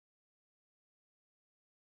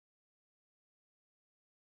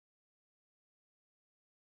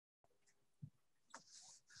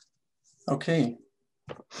Okay.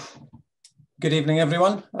 Good evening,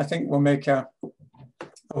 everyone. I think we'll make a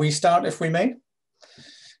wee start if we may.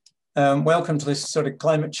 Welcome to this sort of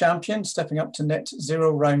climate champion stepping up to net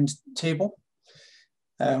zero round table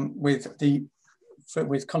with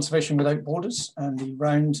Conservation Without Borders and the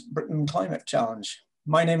Round Britain Climate Challenge.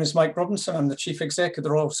 My name is Mike Robinson. I'm the Chief Exec of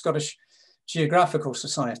the Royal Scottish Geographical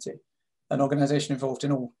Society, an organisation involved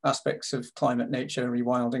in all aspects of climate, nature,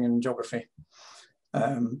 rewilding and geography.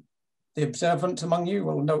 The observant among you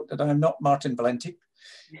will note that I am not Martin Valenti.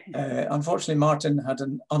 Unfortunately, Martin had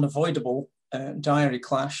an unavoidable diary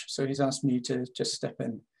clash, so he's asked me to just step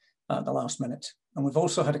in at the last minute. And we've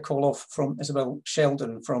also had a call off from Isabel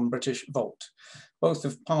Sheldon from British Vault. Both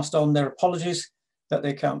have passed on their apologies that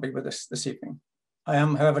they can't be with us this evening. I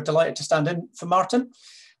am, however, delighted to stand in for Martin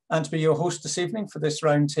and to be your host this evening for this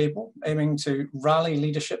round table, aiming to rally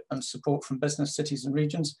leadership and support from business, cities and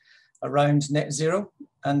regions around net zero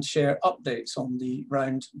and share updates on the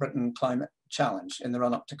Round Britain Climate Challenge in the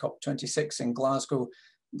run-up to COP26 in Glasgow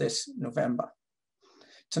this November.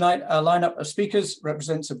 Tonight, our lineup of speakers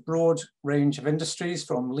represents a broad range of industries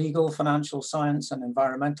from legal, financial, science and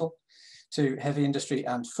environmental to heavy industry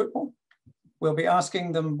and football. We'll be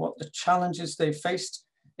asking them what the challenges they've faced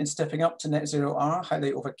in stepping up to net zero are, how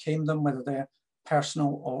they overcame them, whether they're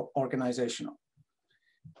personal or organisational.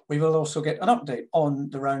 We will also get an update on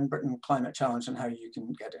the Round Britain Climate Challenge and how you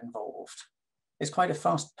can get involved. It's quite a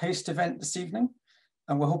fast-paced event this evening,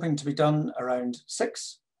 and we're hoping to be done around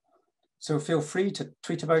 6. So feel free to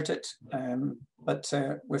tweet about it. But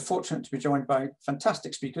we're fortunate to be joined by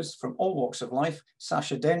fantastic speakers from all walks of life.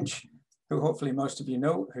 Sasha Dench, who hopefully most of you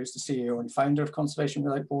know, who's the CEO and founder of Conservation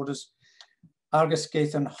Without Borders. Argus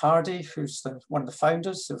Gaithan Hardy, who's one of the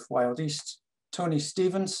founders of Wild East. Tony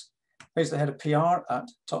Stevens, who's the head of PR at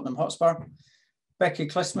Tottenham Hotspur. Becky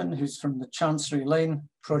Klissman, who's from the Chancery Lane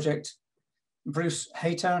project. Bruce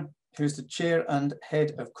Hayter, who's the chair and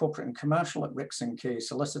head of corporate and commercial at Ricks & Kay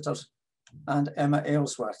Solicitors. And Emma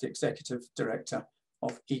Aylesworth, the executive director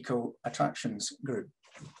of Eco Attractions Group.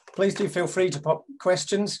 Please do feel free to pop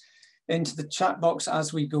questions into the chat box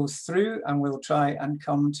as we go through, and we'll try and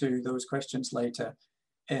come to those questions later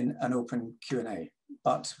in an open Q&A.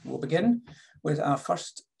 But we'll begin with our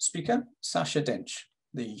first speaker, Sasha Dench,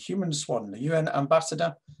 the human swan, the UN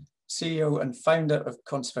ambassador, CEO and founder of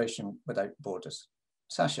Conservation Without Borders.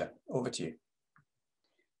 Sasha, over to you.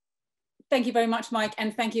 Thank you very much, Mike,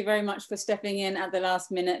 and thank you very much for stepping in at the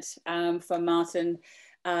last minute for Martin.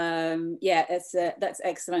 Yeah, that's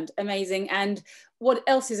excellent, amazing. And what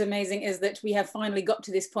else is amazing is that we have finally got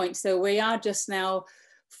to this point. So we are just now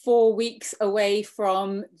 4 weeks away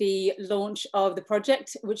from the launch of the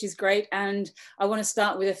project, which is great. And I want to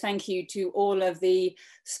start with a thank you to all of the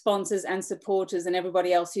sponsors and supporters and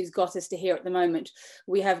everybody else who's got us to here at the moment.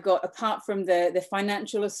 We have got, apart from the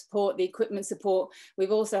financial support, the equipment support,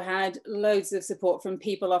 we've also had loads of support from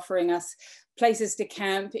people offering us places to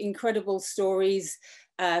camp, incredible stories,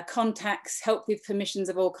 contacts, help with permissions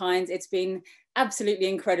of all kinds. It's been absolutely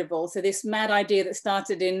incredible. So this mad idea that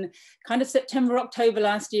started in kind of September, October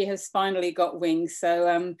last year has finally got wings.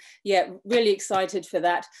 So yeah, really excited for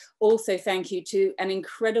that. Also, thank you to an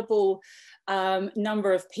incredible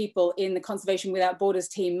number of people in the Conservation Without Borders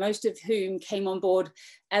team, most of whom came on board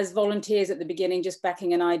as volunteers at the beginning, just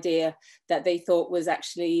backing an idea that they thought was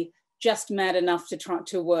actually just mad enough to try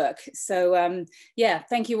to work. So yeah,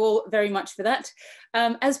 thank you all very much for that.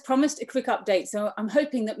 As promised, a quick update. So I'm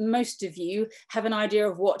hoping that most of you have an idea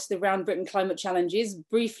of what the Round Britain Climate Challenge is.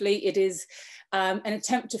 Briefly, it is an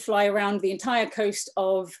attempt to fly around the entire coast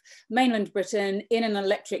of mainland Britain in an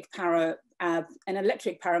electric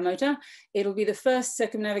paramotor. It'll be the first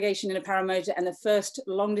circumnavigation in a paramotor and the first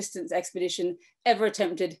long distance expedition ever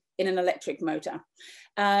attempted in an electric motor.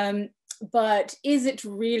 But is it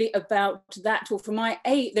really about that? Well, for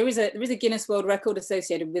there is a Guinness World Record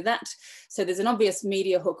associated with that. So there's an obvious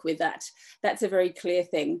media hook with that. That's a very clear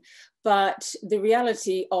thing. But the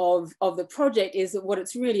reality of the project is that what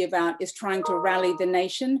it's really about is trying to rally the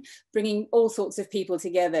nation, bringing all sorts of people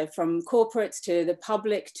together, from corporates to the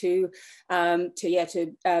public to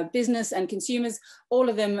business and consumers. All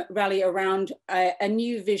of them rally around a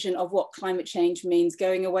new vision of what climate change means,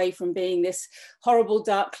 going away from being this horrible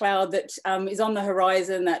dark cloud that is on the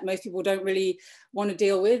horizon that most people don't really want to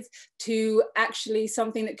deal with, to actually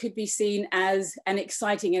something that could be seen as an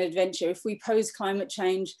exciting adventure. If we pose climate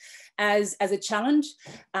change as a challenge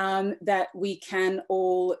that we can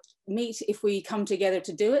all meet, if we come together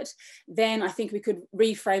to do it, then I think we could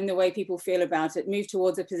reframe the way people feel about it, move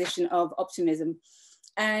towards a position of optimism.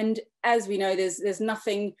 And as we know, there's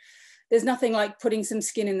nothing there's nothing like putting some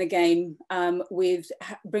skin in the game with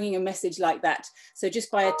bringing a message like that. So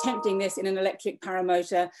just by attempting this in an electric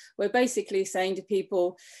paramotor, we're basically saying to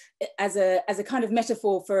people, as a kind of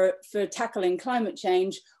metaphor for tackling climate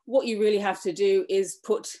change, what you really have to do is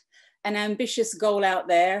put an ambitious goal out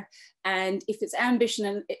there. And if it's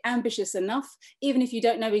ambitious enough, even if you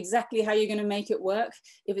don't know exactly how you're going to make it work,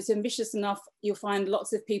 if it's ambitious enough, you'll find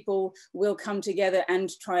lots of people will come together and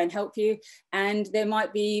try and help you. And there'll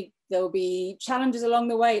be challenges along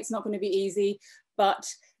the way. It's not going to be easy, but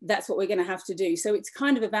that's what we're going to have to do. So it's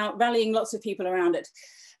kind of about rallying lots of people around it.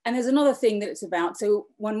 And there's another thing that it's about. So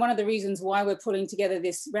one of the reasons why we're pulling together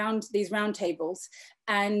these roundtables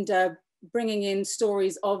and bringing in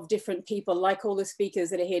stories of different people, like all the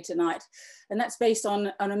speakers that are here tonight. And that's based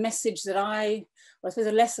on a message that I suppose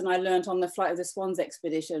a lesson I learned on the Flight of the Swans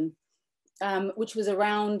expedition, which was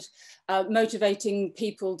around motivating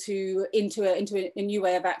people into a new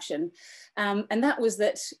way of action. And that was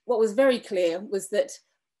that what was very clear was that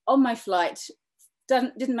on my flight,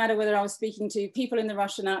 didn't matter whether I was speaking to people in the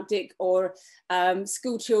Russian Arctic or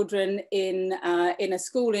school children in a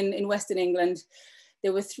school in Western England.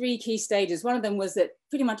 There were 3 key stages. One of them was that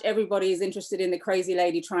pretty much everybody is interested in the crazy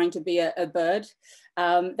lady trying to be a bird.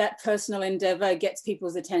 That personal endeavor gets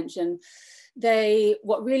people's attention.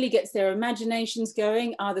 What really gets their imaginations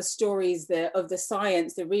going are the stories of the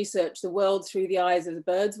science, the research, the world through the eyes of the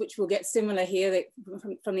birds, which will get similar here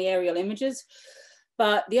from the aerial images.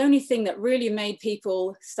 But the only thing that really made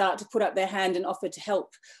people start to put up their hand and offer to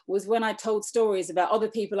help was when I told stories about other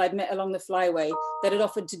people I'd met along the flyway that had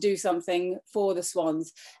offered to do something for the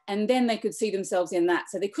swans. And then they could see themselves in that.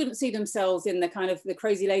 So they couldn't see themselves in the kind of the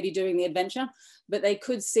crazy lady doing the adventure, but they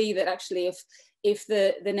could see that actually if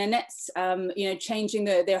the Nenettes, changing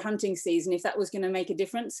their hunting season, if that was going to make a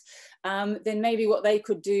difference, then maybe what they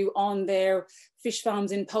could do on their fish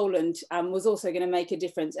farms in Poland was also going to make a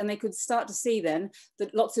difference. And they could start to see then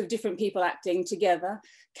that lots of different people acting together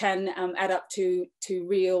can add up to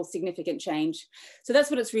real significant change. So that's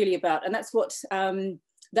what it's really about. And that's what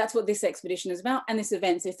this expedition is about and this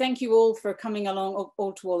event. So thank you all for coming along,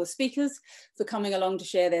 all the speakers, for coming along to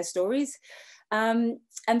share their stories. And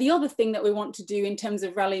the other thing that we want to do in terms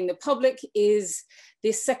of rallying the public is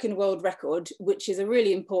this second world record, which is a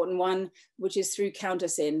really important one, which is through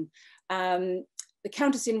Countersin. The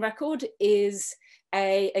Countersin record is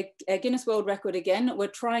a Guinness World Record again. We're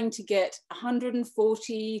trying to get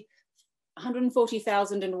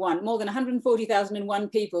 140,001, more than 140,001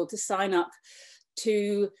 people to sign up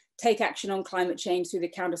to take action on climate change through the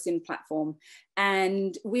Countersin platform.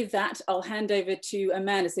 And with that, I'll hand over to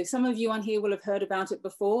Amanda. So some of you on here will have heard about it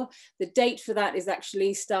before. The date for that is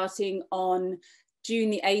actually starting on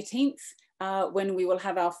June the 18th, when we will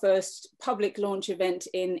have our first public launch event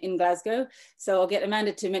in Glasgow. So I'll get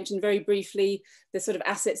Amanda to mention very briefly the sort of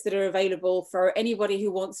assets that are available for anybody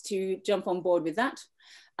who wants to jump on board with that.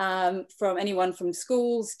 From anyone from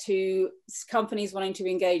schools to companies wanting to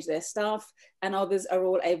engage their staff, and others are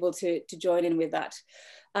all able to join in with that.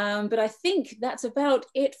 But I think that's about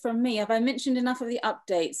it from me. Have I mentioned enough of the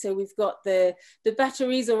updates? So we've got the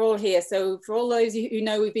batteries are all here. So for all those who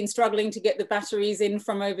know we've been struggling to get the batteries in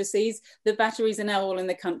from overseas, the batteries are now all in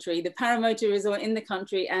the country. The paramotor is all in the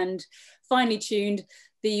country and finely tuned.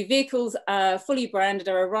 The vehicles are fully branded,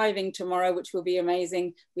 are arriving tomorrow, which will be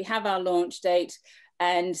amazing. We have our launch date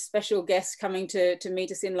and special guests coming to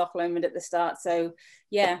meet us in Loch Lomond at the start. So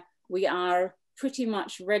yeah, we are pretty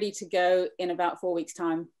much ready to go in about 4 weeks'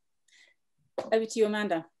 time. Over to you,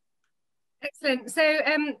 Amanda. Excellent. So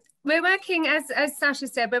we're working, as Sasha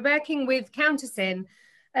said, we're working with Countersin,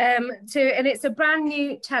 and it's a brand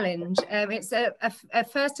new challenge. It's a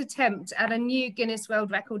first attempt at a new Guinness World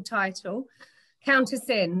Record title,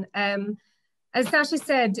 Countersin. As Sasha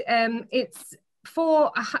said, it's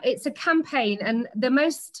a campaign, and the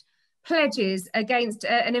most pledges against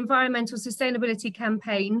an environmental sustainability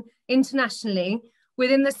campaign internationally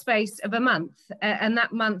within the space of a month. And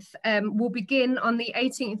that month will begin on the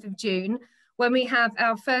 18th of June, when we have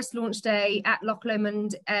our first launch day at Loch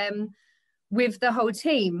Lomond with the whole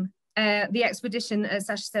team. The expedition, as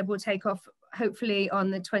Sasha said, will take off hopefully on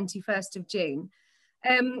the 21st of June.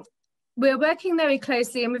 We're working very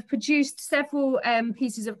closely, and we've produced several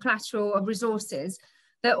pieces of collateral of resources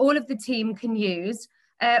that all of the team can use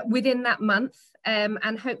within that month,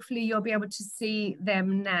 and hopefully you'll be able to see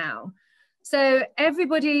them now. So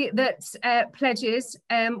everybody that pledges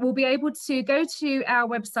will be able to go to our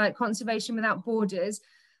website, Conservation Without Borders,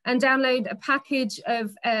 and download a package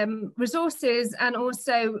of resources and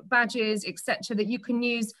also badges, etc., that you can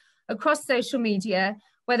use across social media,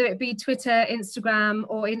 whether it be Twitter, Instagram,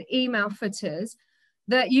 or in email footers.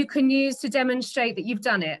 that you can use to demonstrate that you've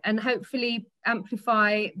done it, and hopefully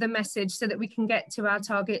amplify the message so that we can get to our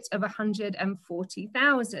target of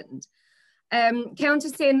 140,000.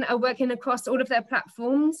 Countersin are working across all of their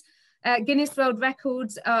platforms. Guinness World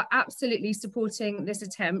Records are absolutely supporting this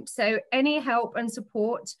attempt. So any help and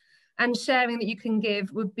support and sharing that you can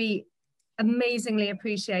give would be amazingly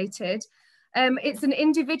appreciated. It's an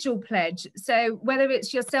individual pledge. So whether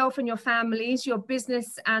it's yourself and your families, your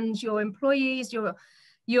business and your employees,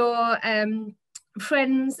 your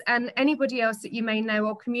friends and anybody else that you may know,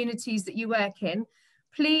 or communities that you work in,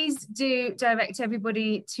 please do direct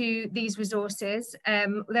everybody to these resources.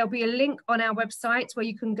 There'll be a link on our website where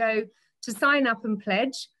you can go to sign up and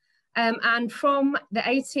pledge. And from the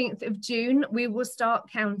 18th of June, we will start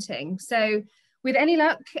counting. So with any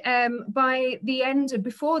luck, by the end,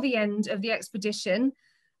 before the end of the expedition,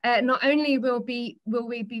 not only will we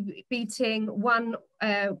be beating one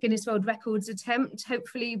Guinness World Records attempt,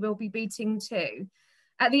 hopefully we'll be beating 2.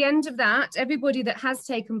 At the end of that, everybody that has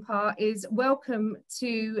taken part is welcome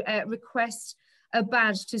to request a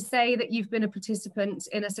badge to say that you've been a participant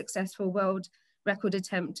in a successful world record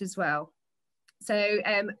attempt as well. So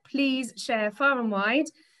please share far and wide.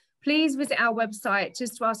 Please visit our website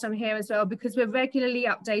just whilst I'm here as well, because we're regularly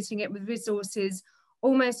updating it with resources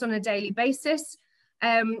almost on a daily basis.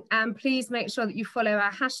 And please make sure that you follow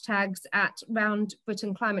our hashtags at Round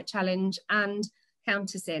Britain Climate Challenge and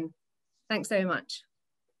Countersin. Thanks very much.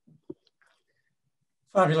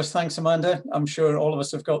 Fabulous, thanks Amanda. I'm sure all of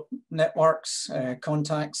us have got networks,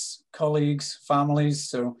 contacts, colleagues, families,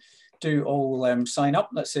 so do all sign up.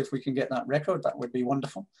 Let's see if we can get that record. That would be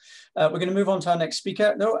wonderful. We're going to move on to our next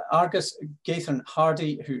speaker, though, Argus Gaithan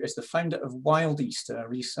Hardy, who is the founder of Wild East, a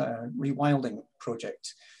rewilding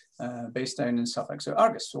project based down in Suffolk. So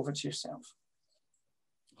Argus, over to yourself.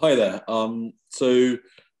 Hi there. So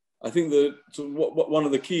I think that one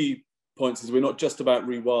of the key points is we're not just about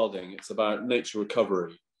rewilding, it's about nature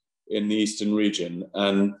recovery in the eastern region,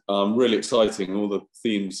 and really exciting, all the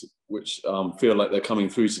themes which feel like they're coming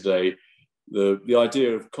through today. The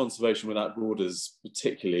idea of conservation without borders,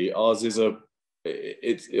 particularly, ours is although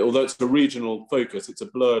it's a regional focus, it's a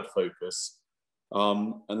blurred focus.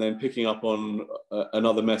 And then picking up on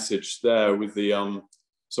another message there with the,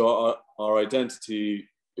 so our identity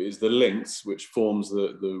is the lynx, which forms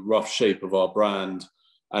the rough shape of our brand,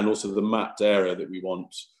 and also the mapped area that we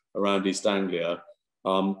want around East Anglia.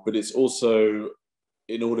 But it's also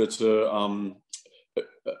in order to,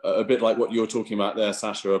 a bit like what you're talking about there,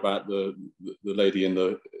 Sasha, about the lady in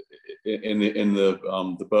the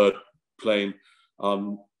bird plane.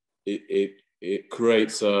 It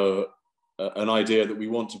creates an idea that we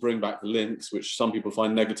want to bring back the lynx, which some people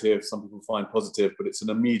find negative, some people find positive, but it's an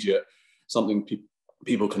immediate something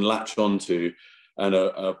people can latch onto and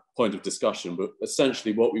a point of discussion. But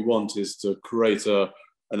essentially what we want is to create an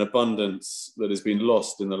abundance that has been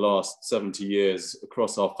lost in the last 70 years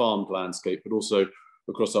across our farmed landscape, but also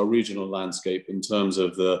across our regional landscape in terms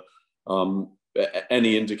of the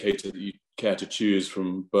any indicator that you care to choose,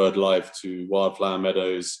 from bird life to wildflower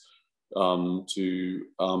meadows to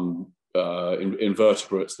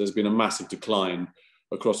invertebrates. There's been a massive decline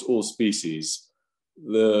across all species.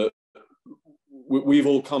 We've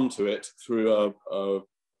all come to it through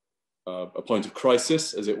a point of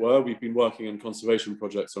crisis, as it were. We've been working on conservation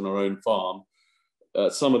projects on our own farm.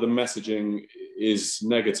 Some of the messaging is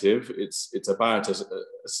negative. It's about a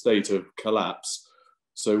state of collapse.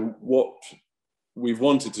 So what we've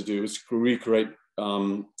wanted to do is recreate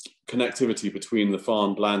connectivity between the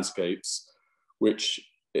farmed landscapes, which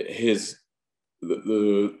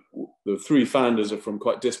the 3 founders are from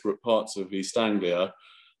quite disparate parts of East Anglia,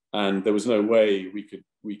 and there was no way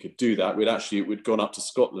we could do that. We'd gone up to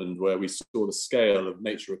Scotland, where we saw the scale of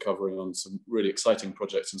nature recovery on some really exciting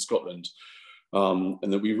projects in Scotland,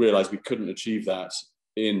 and that we realised we couldn't achieve that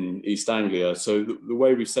in East Anglia. So the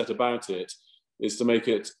way we've set about it is to make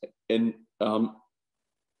it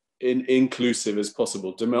inclusive as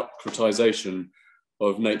possible, democratisation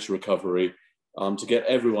of nature recovery, to get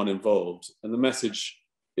everyone involved. And the message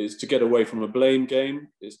is to get away from a blame game,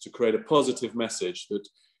 is to create a positive message that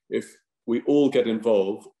if we all get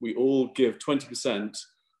involved, we all give 20%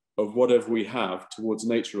 of whatever we have towards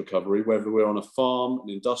nature recovery, whether we're on a farm, an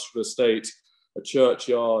industrial estate, a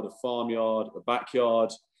churchyard, a farmyard, a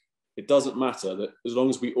backyard. It doesn't matter, that as long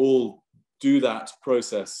as we all do that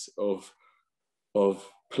process of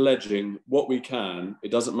pledging what we can,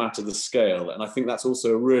 it doesn't matter the scale. And I think that's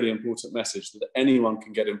also a really important message, that anyone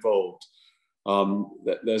can get involved.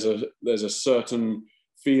 That there's a certain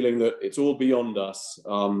feeling that it's all beyond us,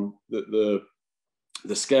 that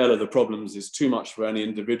the scale of the problems is too much for any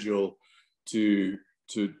individual to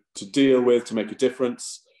to deal with, to make a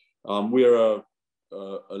difference. We're a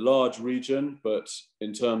large region, but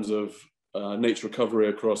in terms of nature recovery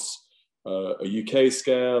across a UK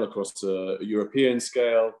scale, across a European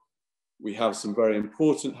scale, we have some very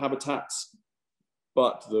important habitats,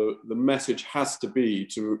 but the message has to be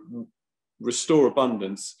to restore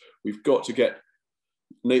abundance. We've got to get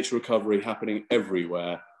nature recovery happening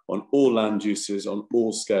everywhere, on all land uses, on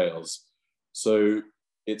all scales. So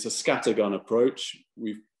it's a scattergun approach.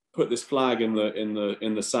 We've put this flag in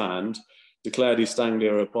the sand, declared East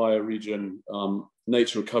Anglia a bioregion,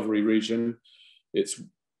 nature recovery region. It's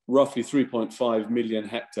roughly 3.5 million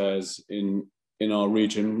hectares in our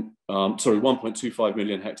region. Sorry, 1.25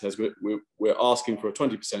 million hectares. We're asking for a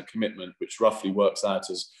 20% commitment, which roughly works out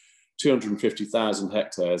as 250,000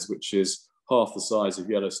 hectares, which is half the size of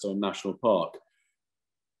Yellowstone National Park.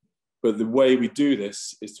 But the way we do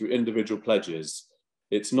this is through individual pledges.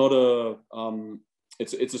 It's not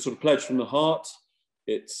it's a sort of pledge from the heart.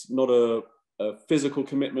 It's not a physical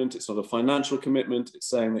commitment. It's not a financial commitment. It's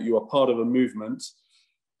saying that you are part of a movement,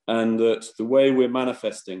 and that the way we're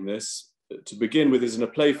manifesting this, to begin with, is in a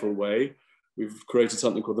playful way. We've created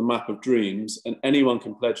something called the Map of Dreams, and anyone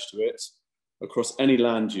can pledge to it across any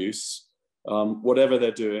land use, whatever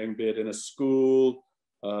they're doing, be it in a school,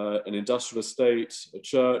 an industrial estate, a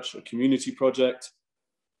church, a community project.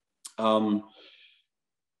 And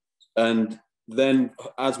then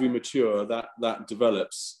as we mature, that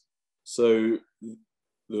develops. So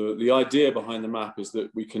the idea behind the map is that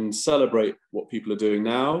we can celebrate what people are doing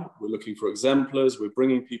now. We're looking for exemplars, we're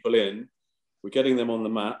bringing people in, we're getting them on the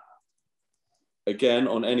map, again,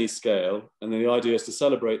 on any scale. And then the idea is to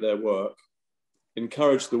celebrate their work,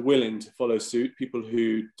 encourage the willing to follow suit, people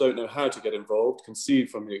who don't know how to get involved, can see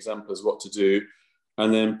from the exemplars what to do,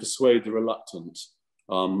 and then persuade the reluctant,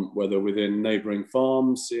 whether within neighbouring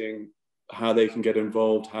farms, seeing how they can get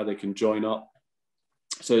involved, how they can join up.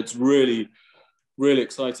 So it's really, really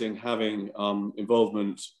exciting having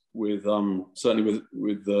involvement with, certainly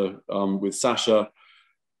with Sasha,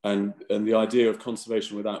 and the idea of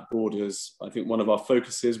conservation without borders. I think one of our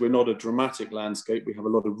focuses, we're not a dramatic landscape. We have a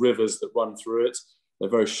lot of rivers that run through it. They're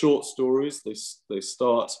very short stories. They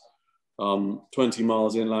start 20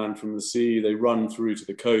 miles inland from the sea. They run through to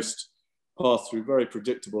the coast, pass through very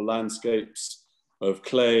predictable landscapes of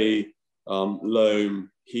clay, loam,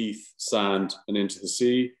 heath, sand, and into the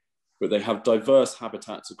sea. But they have diverse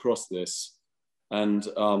habitats across this. And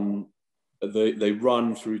they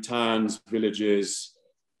run through towns, villages,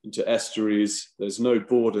 into estuaries. There's no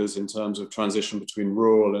borders in terms of transition between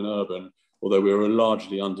rural and urban, although we're a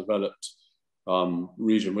largely undeveloped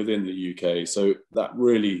region within the UK. So that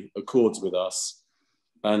really accords with us.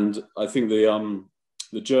 And I think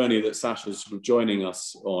the journey that Sasha's sort of joining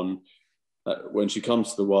us on when she comes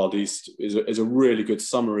to the Wild East is a really good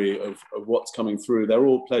summary of what's coming through. They're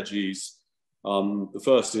all pledgees. The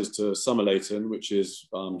first is to Somerleyton, which is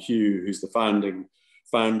Hugh, who's the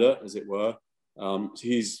founder, as it were.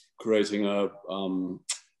 He's creating a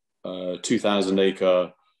 2,000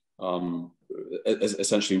 acre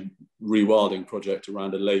essentially rewilding project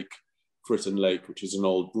around a lake, Fritton Lake, which is an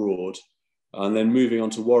old broad. And then moving on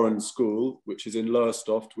to Warren School, which is in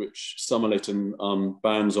Lowestoft, which Somerleyton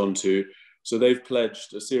bounds onto. So they've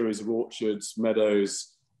pledged a series of orchards,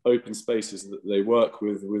 meadows, open spaces that they work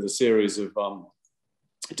with a series of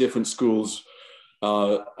different schools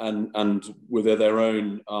and with their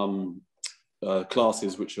own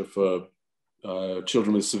classes, which are for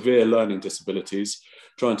children with severe learning disabilities,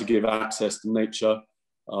 trying to give access to nature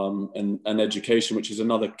and education, which is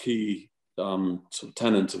another key sort of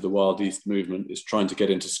tenet of the Wild East movement, is trying to get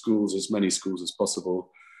into schools, as many schools as possible.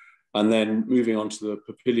 And then moving on to the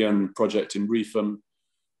Papillion project in Reefham,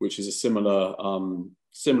 which is a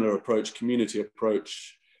similar approach, community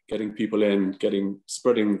approach, getting people in,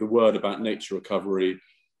 spreading the word about nature recovery,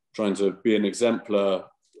 trying to be an exemplar,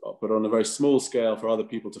 but on a very small scale for other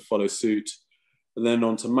people to follow suit. And then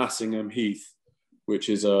on to Massingham Heath, which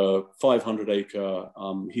is a 500 acre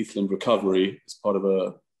heathland recovery as part of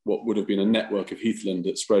what would have been a network of heathland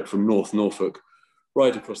that spread from North Norfolk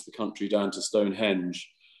right across the country down to Stonehenge.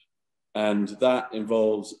 And that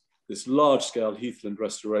involves this large scale heathland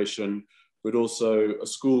restoration, but also a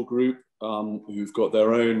school group who've got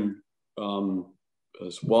their own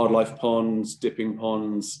wildlife ponds, dipping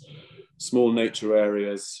ponds, small nature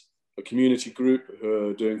areas, a community group who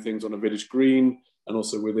are doing things on a village green and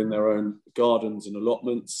also within their own gardens and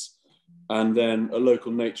allotments, and then a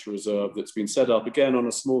local nature reserve that's been set up again on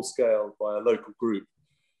a small scale by a local group.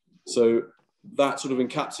 So that sort of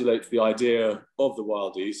encapsulates the idea of the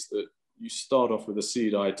Wild East, that you start off with a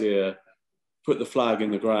seed idea, put the flag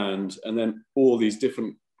in the ground, and then all these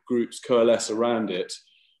different groups coalesce around it,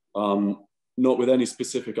 not with any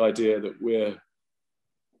specific idea that we're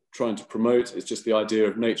trying to promote. It's just the idea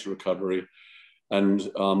of nature recovery,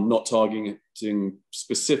 and not targeting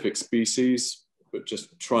specific species, but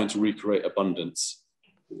just trying to recreate abundance.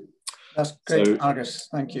 That's great, Argus.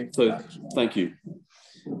 Thank you. So thank you.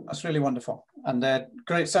 That's really wonderful. And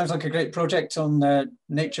great, sounds like a great project on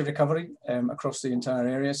nature recovery across the entire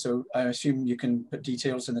area. So I assume you can put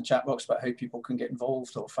details in the chat box about how people can get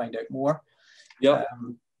involved or find out more. Yeah.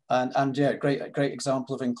 And yeah, great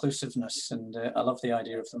example of inclusiveness. And I love the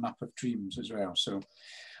idea of the map of dreams as well. So,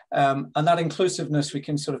 and that inclusiveness, we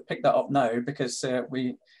can sort of pick that up now, because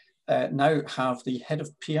we now have the head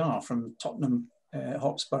of PR from Tottenham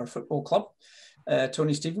Hotspur Football Club.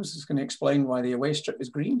 Tony Stevens is going to explain why the away strip is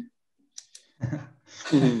green.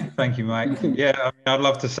 Thank you, Mike. Yeah, I mean, I'd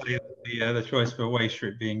love to say that the choice for away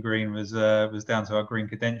strip being green was down to our green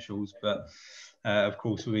credentials, but of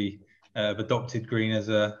course we have adopted green as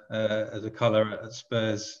a colour at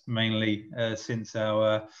Spurs, mainly since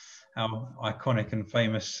our iconic and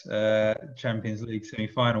famous Champions League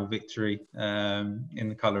semi-final victory in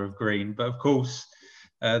the colour of green. But of course,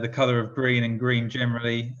 the colour of green and green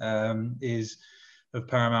generally is of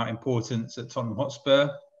paramount importance at Tottenham Hotspur.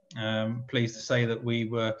 Pleased to say that we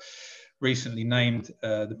were recently named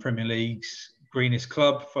the Premier League's greenest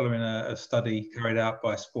club, following a study carried out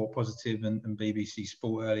by Sport Positive and BBC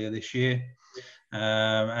Sport earlier this year.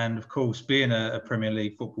 And of course, being a Premier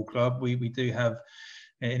League football club, we do have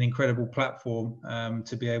an incredible platform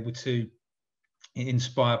to be able to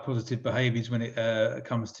inspire positive behaviours when it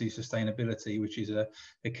comes to sustainability, which is a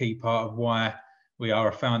key part of why we are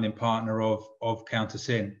a founding partner of Counter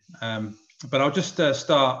Sin. But I'll just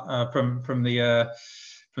start from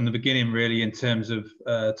the beginning, really, in terms of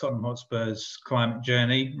Tottenham Hotspur's climate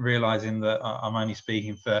journey, realising that I'm only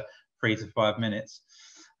speaking for 3 to 5 minutes.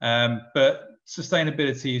 But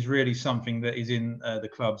sustainability is really something that is in the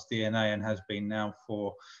club's DNA and has been now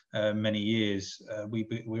for many years. We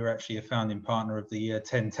were actually a founding partner of the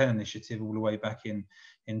 10-10 initiative all the way back in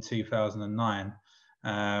 2009,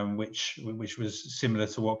 which was similar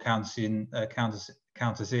to what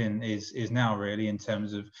Counter Sin is now, really, in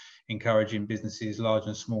terms of encouraging businesses large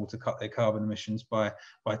and small to cut their carbon emissions by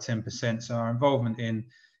 10%. So our involvement in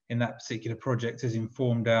that particular project has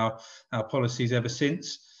informed our policies ever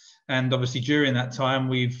since. And obviously during that time,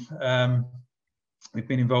 we've been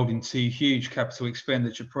involved in 2 huge capital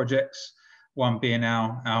expenditure projects, one being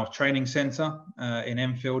our training centre in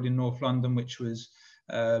Enfield in North London, which was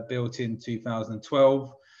built in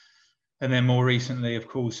 2012. And then more recently, of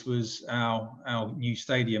course, was our new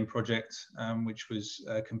stadium project, which was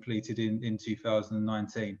completed in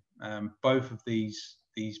 2019. Both of these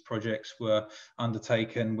projects were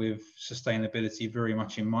undertaken with sustainability very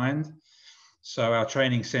much in mind. So our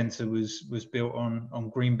training centre was built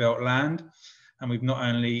on greenbelt land, and we've not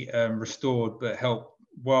only restored but helped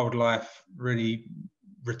wildlife really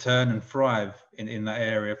return and thrive in that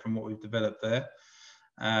area from what we've developed there.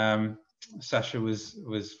 Sasha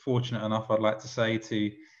was fortunate enough, I'd like to say,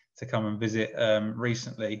 to come and visit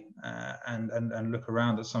recently and look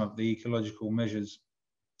around at some of the ecological measures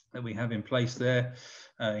that we have in place there,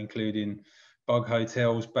 including bug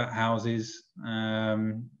hotels, bat houses,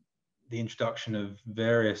 the introduction of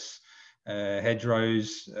various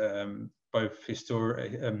hedgerows, both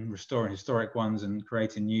restoring historic ones and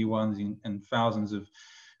creating new ones, and thousands of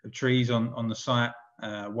trees on the site,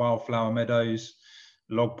 wildflower meadows,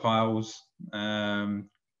 log piles,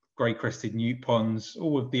 grey-crested newt ponds,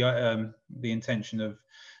 all with the intention of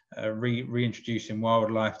reintroducing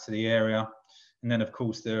wildlife to the area. And then, of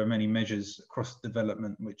course, there are many measures across the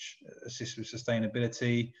development which assist with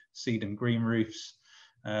sustainability: seed and green roofs,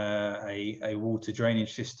 a water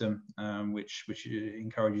drainage system which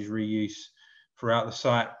encourages reuse throughout the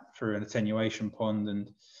site through an attenuation pond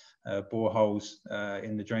and boreholes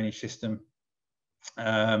in the drainage system.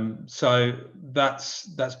 So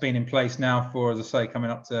that's been in place now for, as I say, coming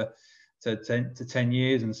up to 10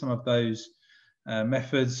 years, and some of those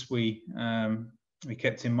methods we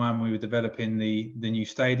kept in mind when we were developing the new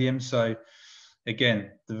stadium. So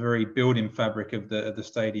again, the very building fabric of the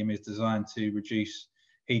stadium is designed to reduce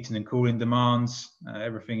heating and cooling demands.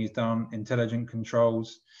 Everything is done intelligent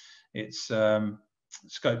controls. It's scope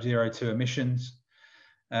 0.2 emissions.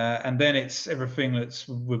 And then it's everything that's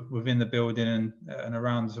within the building and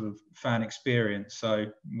around sort of fan experience. So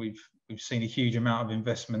we've seen a huge amount of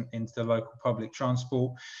investment into the local public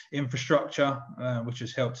transport infrastructure, which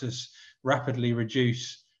has helped us rapidly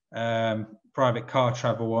reduce private car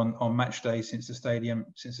travel on match day since the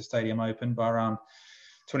stadium opened by around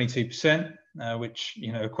 22%. which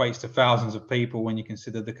equates to thousands of people when you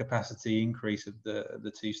consider the capacity increase of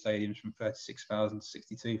the two stadiums from 36,000 to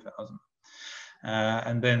 62,000.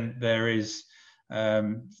 And then there is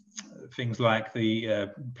things like the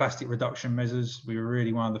plastic reduction measures. We were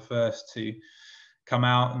really one of the first to come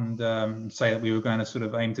out and say that we were going to sort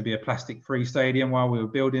of aim to be a plastic-free stadium while we were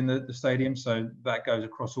building the stadium. So that goes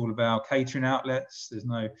across all of our catering outlets. There's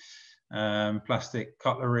no plastic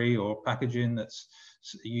cutlery or packaging that's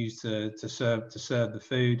used to serve the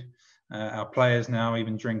food. Our players now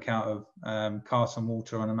even drink out of carton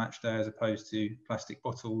water on a match day as opposed to plastic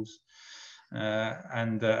bottles.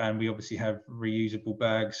 And we obviously have reusable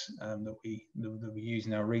bags that we use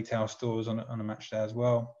in our retail stores on a match day as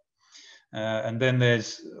well. And then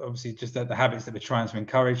there's obviously just the habits that we're trying to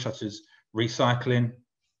encourage, such as recycling,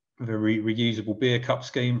 with a reusable beer cup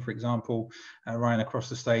scheme, for example, running across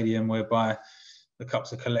the stadium, whereby the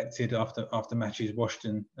cups are collected after matches, washed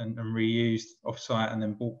and reused off-site and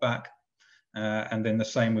then brought back. And then the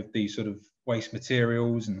same with the sort of waste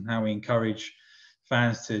materials and how we encourage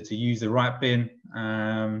fans to use the right bin,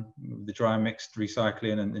 the dry mixed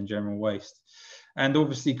recycling and general waste. And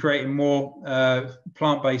obviously creating more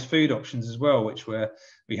plant-based food options as well,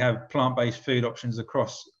 we have plant-based food options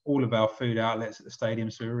across all of our food outlets at the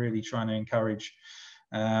stadium. So we're really trying to encourage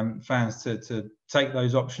fans to take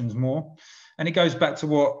those options more. And it goes back to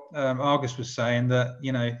what Argus was saying, that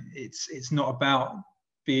it's not about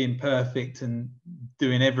being perfect and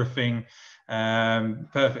doing everything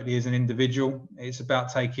perfectly as an individual. It's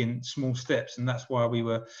about taking small steps, and that's why we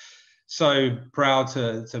were so proud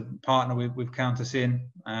to partner with Countersin,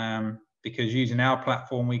 because using our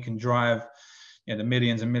platform we can drive the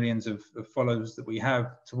millions and millions of followers that we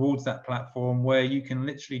have towards that platform, where you can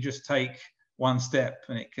literally just take one step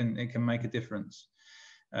and it can make a difference.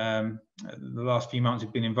 The last few months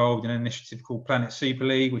we've been involved in an initiative called Planet Super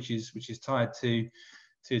League, which is tied to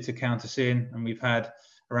Countersin, and we've had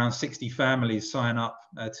around 60 families sign up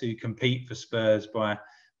to compete for Spurs by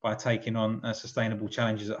taking on sustainable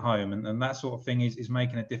challenges at home, and that sort of thing is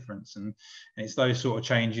making a difference. And it's those sort of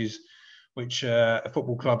changes which a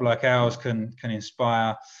football club like ours can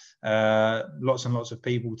inspire lots and lots of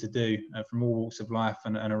people to do from all walks of life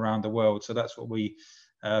and around the world. So that's what we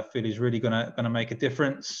feel is really going to make a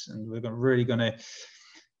difference, and we're really going to,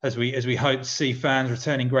 as we hope to see fans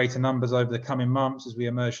returning greater numbers over the coming months as we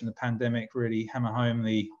emerge from the pandemic, really hammer home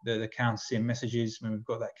the Countersin messages when we've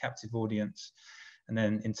got that captive audience. And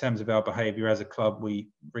then in terms of our behaviour as a club, we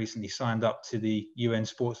recently signed up to the UN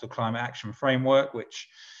Sports for Climate Action Framework,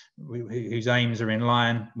 whose aims are in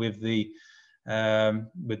line with the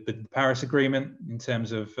Paris Agreement in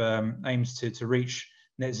terms of aims to reach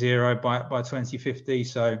net zero by 2050.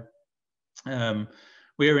 So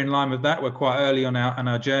we're in line with that. We're quite early on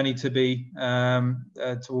our journey to be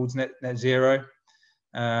towards net zero.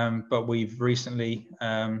 But we've recently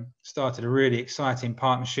started a really exciting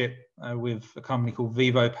partnership with a company called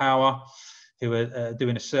Vivo Power, who are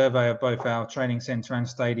doing a survey of both our training centre and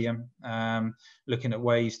stadium, looking at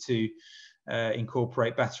ways to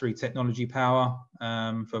incorporate battery technology power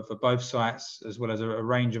for both sites, as well as a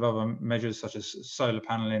range of other measures such as solar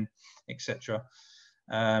panelling, etc.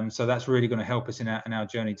 So that's really going to help us in our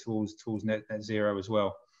journey towards net zero as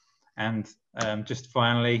well. And just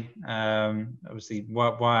finally, obviously,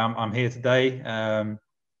 why I'm here today,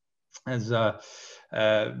 has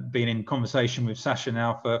been in conversation with Sasha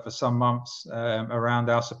now for some months around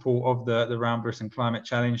our support of the Round Britain Climate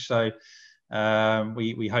Challenge. So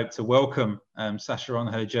we hope to welcome Sasha on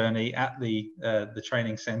her journey at the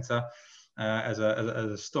training centre as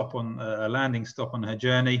a stop on a landing stop on her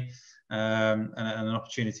journey, and an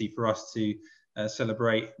opportunity for us to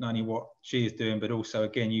celebrate not only what she is doing, but also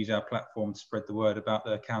again use our platform to spread the word about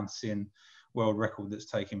the Countersin world record that's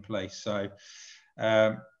taking place. So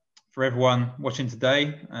for everyone watching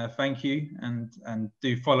today, thank you, and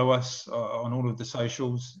do follow us on all of the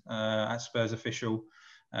socials at Spurs Official.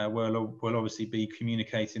 We'll obviously be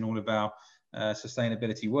communicating all of our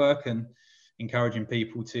sustainability work and encouraging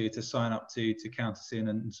people to sign up to Countersin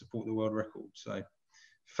and support the world record. So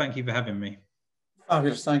thank you for having me.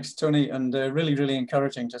 Fabulous, thanks Tony, and really, really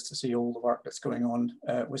encouraging just to see all the work that's going on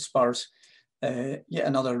with Spurs. Yet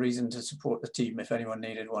another reason to support the team if anyone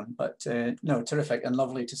needed one, but no, terrific and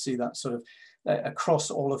lovely to see that sort of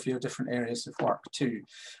across all of your different areas of work too.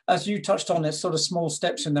 As you touched on, it's sort of small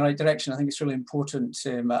steps in the right direction. I think it's really important.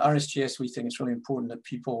 At RSGS, we think it's really important that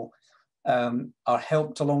people are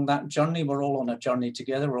helped along that journey. We're all on a journey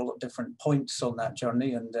together. We're all at different points on that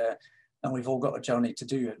journey, and we've all got a journey to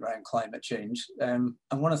do around climate change. And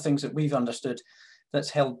one of the things that we've understood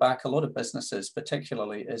that's held back a lot of businesses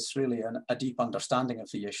particularly is really a deep understanding of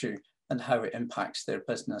the issue and how it impacts their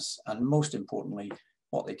business, and most importantly,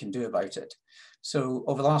 what they can do about it. So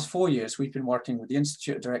over the last 4 years, we've been working with the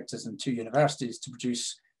Institute of Directors and 2 universities to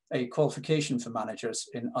produce a qualification for managers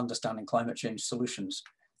in understanding climate change solutions.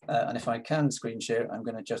 And if I can screen share, I'm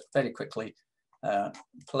going to just very quickly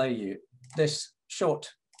play you this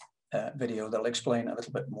short video that'll explain a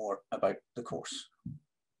little bit more about the course.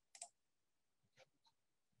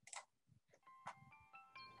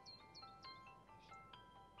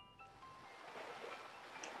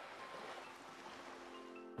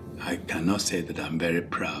 I cannot say that I'm very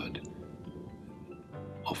proud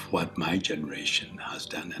of what my generation has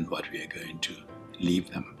done and what we are going to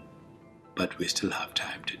leave them. But we still have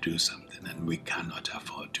time to do something, and we cannot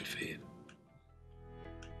afford to fail.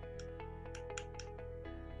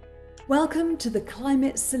 Welcome to the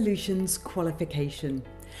Climate Solutions Qualification.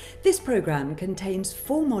 This programme contains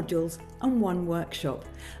 4 modules and 1 workshop,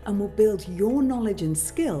 and will build your knowledge and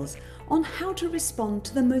skills on how to respond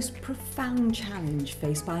to the most profound challenge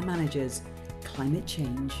faced by managers, climate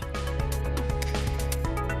change.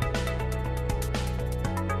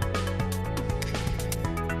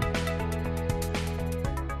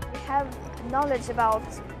 We have knowledge about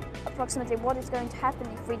approximately what is going to happen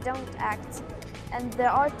if we don't act, and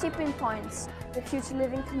there are tipping points. The future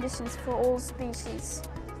living conditions for all species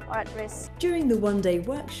are at risk. During the one-day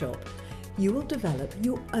workshop, you will develop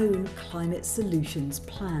your own climate solutions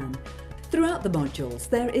plan. Throughout the modules,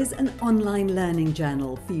 there is an online learning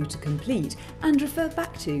journal for you to complete and refer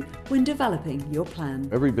back to when developing your plan.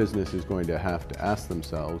 Every business is going to have to ask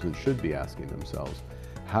themselves, and should be asking themselves,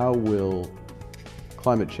 how will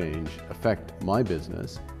climate change affect my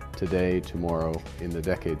business today, tomorrow, in the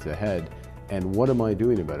decades ahead? And what am I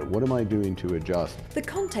doing about it? What am I doing to adjust? The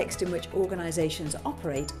context in which organisations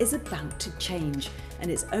operate is about to change, and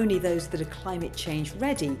it's only those that are climate change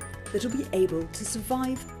ready that will be able to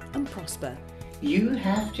survive and prosper. You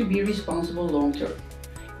have to be responsible long term.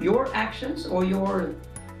 Your actions or your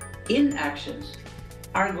inactions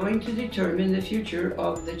are going to determine the future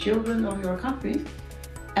of the children of your country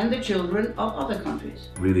and the children of other countries.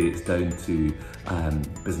 Really, it's down to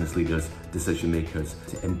business leaders, decision makers,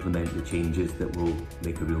 to implement the changes that will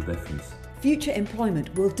make a real difference. Future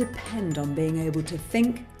employment will depend on being able to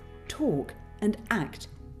think, talk, and act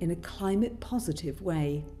in a climate positive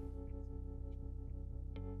way.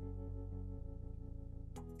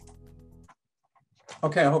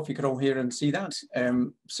 Okay, I hope you could all hear and see that.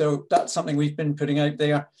 So that's something we've been putting out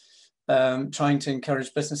there, trying to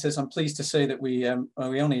encourage businesses. I'm pleased to say that we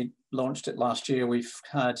only launched it last year. We've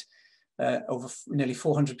had over nearly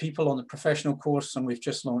 400 people on the professional course, and we've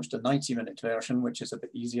just launched a 90-minute version, which is a bit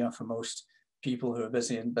easier for most people who are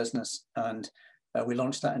busy in business. And we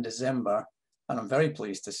launched that in December, and I'm very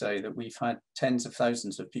pleased to say that we've had tens of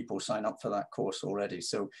thousands of people sign up for that course already.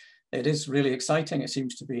 So it is really exciting. It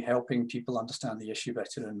seems to be helping people understand the issue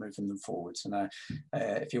better and moving them forwards. And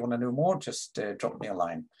if you want to know more, just drop me a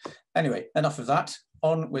line. Anyway, enough of that.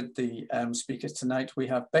 On with the speakers tonight. We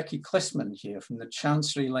have Becky Klissman here from the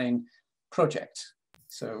Chancery Lane Project.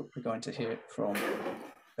 So we're going to hear from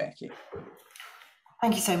Becky.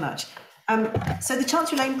 Thank you so much. So the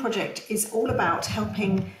Chancery Lane Project is all about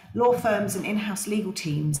helping law firms and in-house legal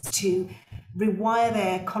teams to rewire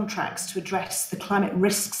their contracts to address the climate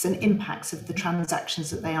risks and impacts of the transactions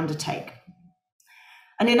that they undertake.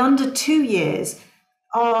 And in under 2 years,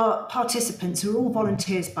 our participants, who are all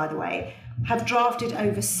volunteers by the way, have drafted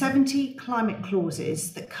over 70 climate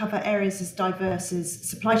clauses that cover areas as diverse as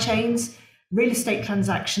supply chains, real estate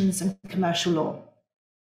transactions, and commercial law.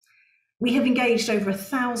 We have engaged over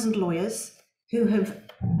 1,000 lawyers who have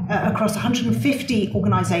across 150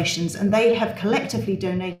 organisations, and they have collectively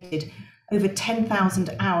donated over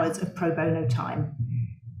 10,000 hours of pro bono time.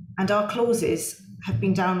 And our clauses have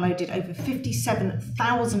been downloaded over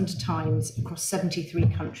 57,000 times across 73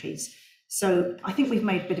 countries. So I think we've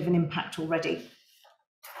made a bit of an impact already.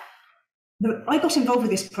 I got involved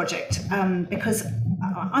with this project because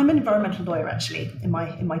I'm an environmental lawyer actually in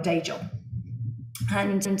my day job.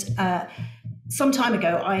 And some time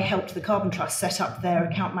ago, I helped the Carbon Trust set up their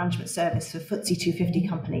account management service for FTSE 250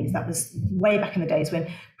 companies. That was way back in the days when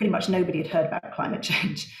pretty much nobody had heard about climate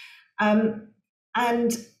change. And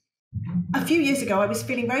a few years ago, I was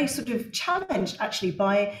feeling very sort of challenged actually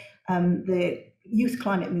by the youth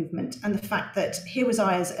climate movement and the fact that here was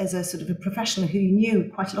I as a sort of a professional who knew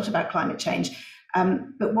quite a lot about climate change,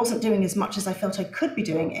 but wasn't doing as much as I felt I could be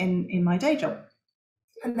doing in my day job.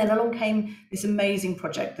 And then along came this amazing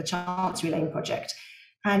project, the Chancery Lane Project.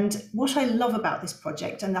 And what I love about this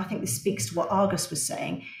project, and I think this speaks to what Argus was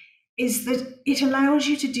saying, is that it allows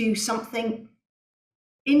you to do something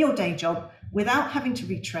in your day job without having to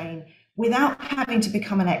retrain, without having to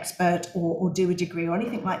become an expert or do a degree or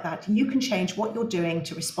anything like that. You can change what you're doing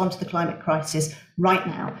to respond to the climate crisis right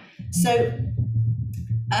now. So,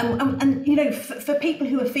 and you know, for people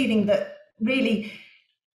who are feeling that really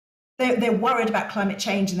they're worried about climate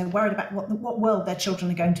change and they're worried about what world their children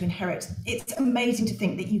are going to inherit, it's amazing to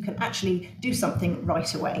think that you can actually do something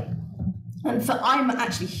right away. And I'm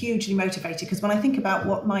actually hugely motivated, because when I think about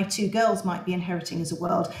what my two girls might be inheriting as a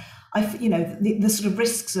world, you know, the sort of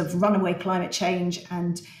risks of runaway climate change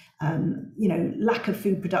and you know, lack of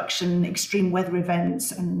food production, extreme weather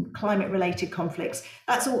events and climate related conflicts,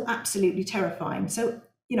 that's all absolutely terrifying. So,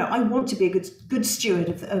 you know, I want to be a good steward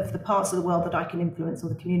of the parts of the world that I can influence, or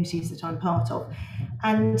the communities that I'm part of.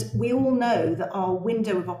 And we all know that our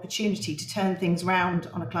window of opportunity to turn things around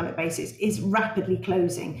on a climate basis is rapidly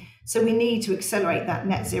closing. So we need to accelerate that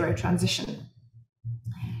net zero transition.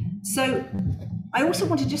 So I also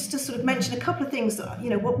wanted just to sort of mention a couple of things that, you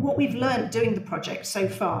know, what we've learned doing the project so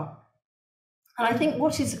far. And I think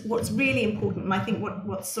what's really important, and I think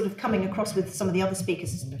what's sort of coming across with some of the other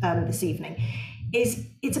speakers this evening, is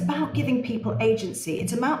it's about giving people agency.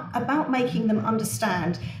 It's about making them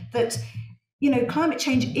understand that, you know, climate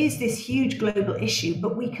change is this huge global issue,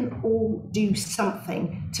 but we can all do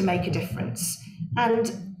something to make a difference.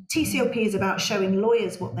 And TCLP is about showing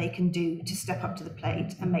lawyers what they can do to step up to the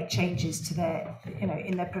plate and make changes to their, you know,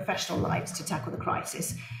 in their professional lives to tackle the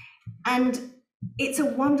crisis. And it's a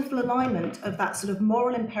wonderful alignment of that sort of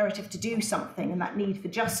moral imperative to do something and that need for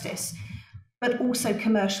justice, but also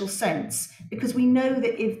commercial sense, because we know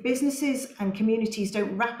that if businesses and communities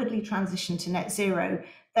don't rapidly transition to net zero,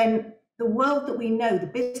 then the world that we know, the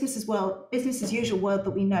business as usual world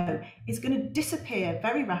that we know, is going to disappear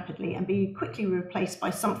very rapidly and be quickly replaced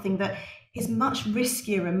by something that is much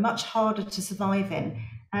riskier and much harder to survive in.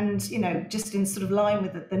 And, you know, just in sort of line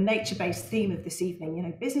with the nature-based theme of this evening, you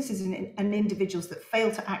know, businesses and individuals that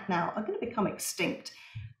fail to act now are going to become extinct.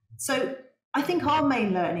 So I think our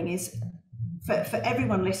main learning is, for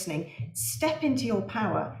everyone listening, step into your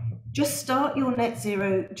power. Just start your net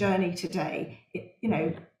zero journey today. You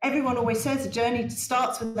know, everyone always says the journey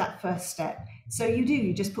starts with that first step. So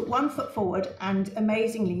you just put one foot forward, and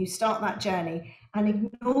amazingly, you start that journey, and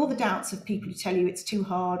ignore the doubts of people who tell you it's too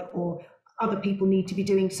hard or other people need to be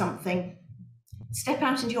doing something. Step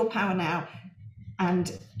out into your power now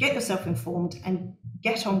and get yourself informed and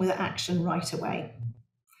get on with action right away.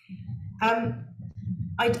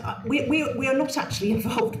 We are not actually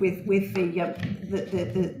involved with the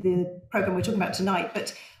program we're talking about tonight,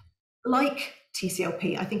 but like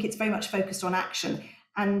TCLP, I think it's very much focused on action,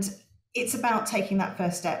 and it's about taking that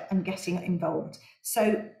first step and getting involved.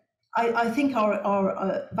 So I think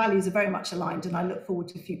our values are very much aligned, and I look forward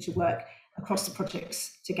to future work across the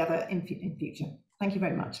projects together in future. Thank you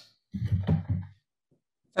very much.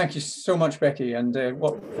 Thank you so much, Becky, and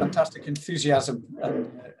what fantastic enthusiasm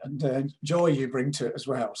and joy you bring to it as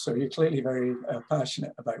well. So you're clearly very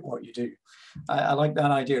passionate about what you do. I like that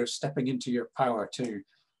idea of stepping into your power too.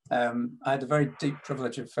 I had the very deep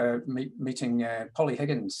privilege of meeting Polly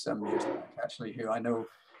Higgins some years back, actually, who I know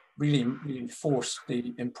really reinforced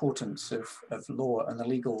the importance of law and the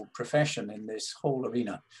legal profession in this whole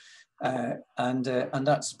arena. And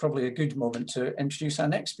that's probably a good moment to introduce our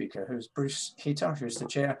next speaker, who's Bruce Heater, who's the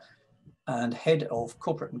chair and head of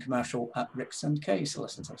corporate and commercial at Ricks & Kay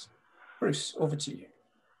Solicitors. Bruce, over to you.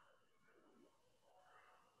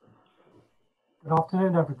 Good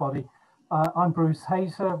afternoon, everybody. I'm Bruce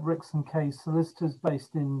Heater, Ricks & Kay Solicitors,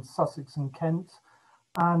 based in Sussex and Kent,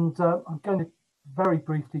 and I'm going to very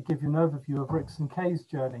briefly give you an overview of Ricks & Kay's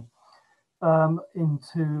journey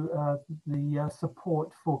into the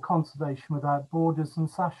support for Conservation Without Borders and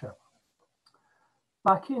SASHA.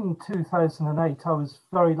 Back in 2008, I was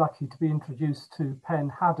very lucky to be introduced to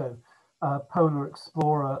Pen Hadow, polar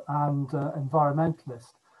explorer and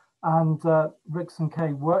environmentalist, and Ricks &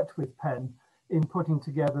 Kay worked with Pen in putting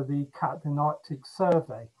together the Catlin Arctic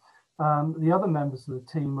survey. The other members of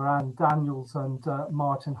the team were Anne Daniels and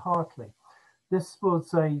Martin Hartley. This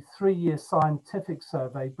was a 3-year scientific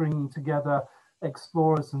survey bringing together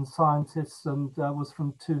explorers and scientists, and was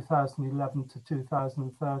from 2011 to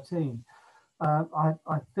 2013.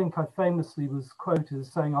 I think I famously was quoted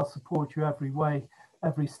as saying, "I'll support you every way,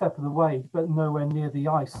 every step of the way," but nowhere near the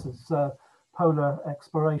ice, as polar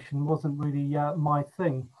exploration wasn't really my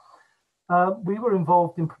thing. We were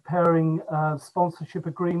involved in preparing sponsorship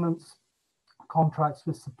agreements, contracts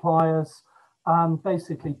with suppliers, and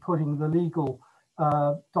basically putting the legal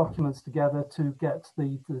documents together to get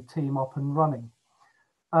the team up and running.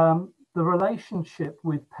 The relationship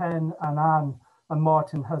with Pen and Anne and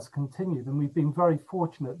Martin has continued, and we've been very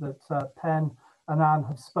fortunate that Pen and Anne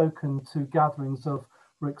have spoken to gatherings of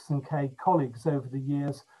Rix and Kay colleagues over the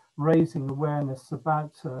years, raising awareness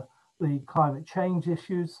about the climate change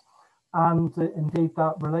issues. And indeed,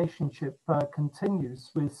 that relationship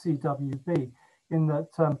continues with CWB in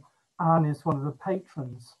that Anne is one of the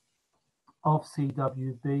patrons of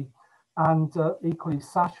CWB. And equally,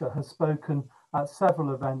 Sasha has spoken at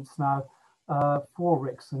several events now for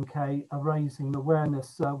Rix and Kay, raising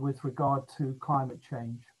awareness with regard to climate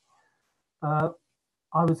change.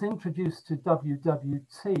 I was introduced to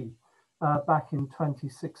WWT back in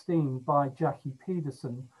 2016 by Jackie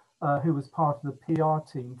Pedersen, who was part of the PR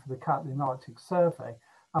team for the Catlin Arctic Survey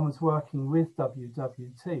and was working with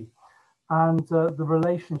WWT. And the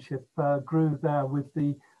relationship grew there with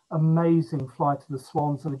the amazing Flight of the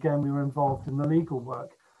Swans. And again, we were involved in the legal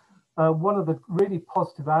work. One of the really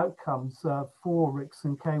positive outcomes for Rix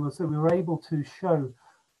and Kay was that we were able to show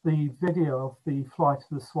the video of the Flight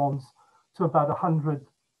of the Swans to about 100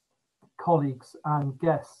 colleagues and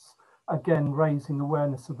guests, again, raising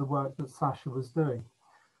awareness of the work that Sasha was doing.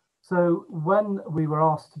 So when we were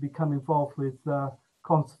asked to become involved with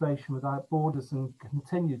Conservation Without Borders and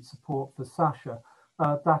continued support for Sasha,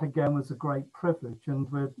 that again was a great privilege, and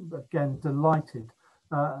we're again delighted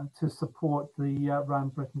to support the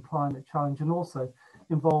Round Britain Climate Challenge, and also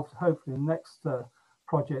involved hopefully in the next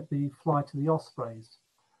project, the Flight of the Ospreys.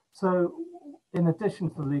 So in addition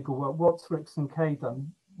to the legal work, what's Rix and Kay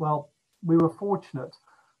done? Well, we were fortunate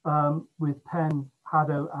with Penn,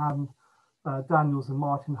 Haddo, and Daniels and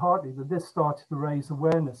Martin Hartley that this started to raise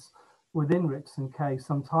awareness within Rix and Kay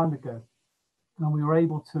some time ago. And we were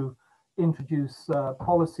able to introduce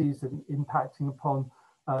policies impacting upon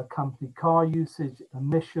company car usage,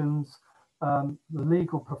 emissions. The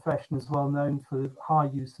legal profession is well known for high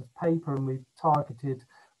use of paper, and we've targeted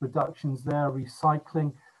reductions there,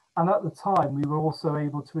 recycling. And at the time, we were also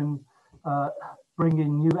able to bring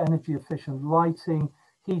in new energy efficient lighting,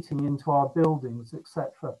 heating into our buildings,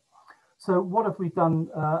 etc. So what have we done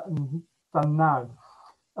now?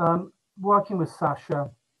 Working with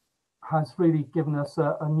Sasha has really given us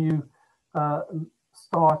a new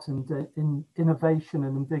start in innovation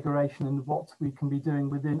and invigoration in what we can be doing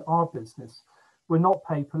within our business. We're not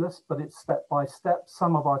paperless, but it's step by step.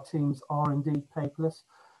 Some of our teams are indeed paperless.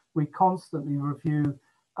 We constantly review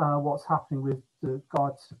what's happening with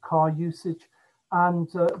regards to car usage, and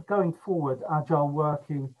going forward, agile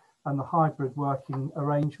working and the hybrid working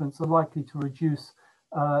arrangements are likely to reduce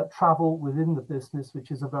travel within the business, which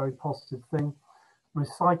is a very positive thing.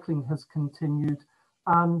 Recycling has continued,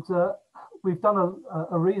 and we've done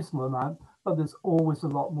a reasonable amount, but there's always a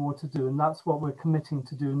lot more to do, and that's what we're committing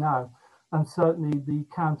to do now. And certainly the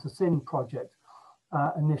Count Us In project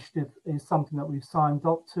initiative is something that we've signed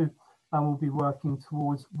up to and will be working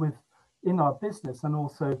towards within our business, and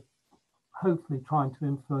also hopefully trying to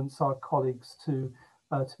influence our colleagues to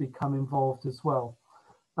become involved as well.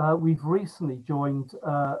 We've recently joined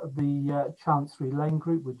the Chancery Lane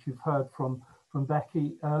Group, which you've heard from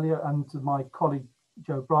Becky earlier, and my colleague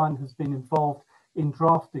Joe Bryan has been involved in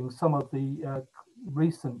drafting some of the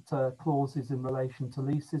recent clauses in relation to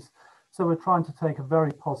leases. So we're trying to take a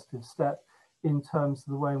very positive step in terms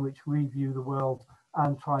of the way in which we view the world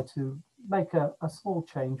and try to make a small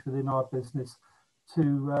change within our business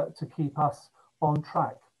to keep us on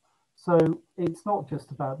track. So it's not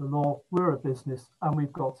just about the law, we're a business, and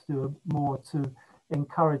we've got to do more to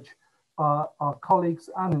encourage our colleagues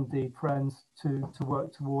and indeed friends to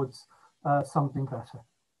work towards something better.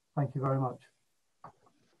 Thank you very much.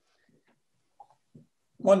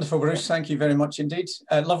 Wonderful, Bruce. Thank you very much indeed.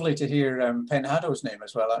 Lovely to hear Penn Haddo's name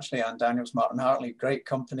as well, actually, and Daniels, Martin Hartley, great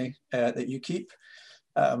company that you keep.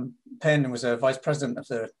 Penn was a vice president of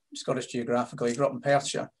the Scottish Geographical. He grew up in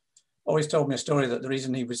Perthshire. Always told me a story that the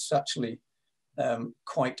reason he was actually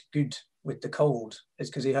quite good with the cold is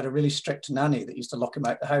because he had a really strict nanny that used to lock him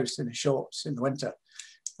out the house in his shorts in the winter.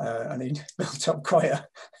 And he built up quite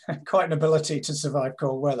an ability to survive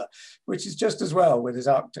cold weather, which is just as well with his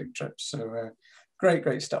Arctic trips. So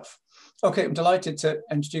great stuff. Okay, I'm delighted to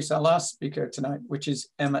introduce our last speaker tonight, which is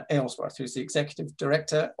Emma Aylesworth, who's the Executive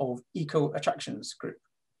Director of Eco Attractions Group.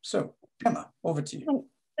 So Emma, over to you.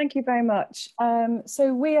 Thank you very much.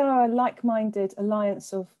 So we are a like-minded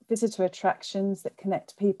alliance of visitor attractions that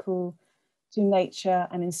connect people to nature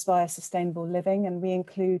and inspire sustainable living. And we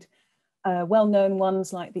include well-known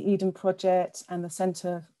ones like the Eden Project and the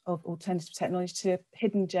Centre of Alternative Technology, to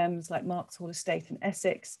hidden gems like Marks Hall Estate in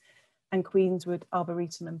Essex and Queenswood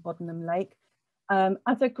Arboretum and Bodenham Lake.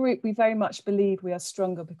 As a group, we very much believe we are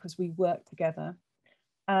stronger because we work together.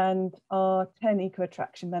 And our 10 Eco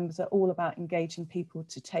Attraction members are all about engaging people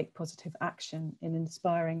to take positive action in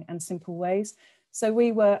inspiring and simple ways. So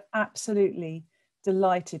we were absolutely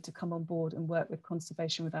delighted to come on board and work with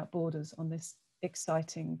Conservation Without Borders on this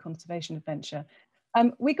exciting conservation adventure.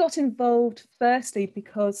 We got involved firstly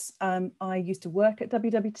because I used to work at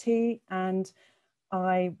WWT, and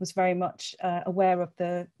I was very much aware of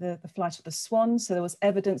the flight of the swan. So there was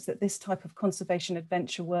evidence that this type of conservation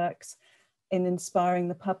adventure works in inspiring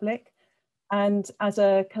the public. And as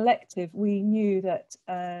a collective, we knew that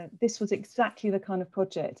this was exactly the kind of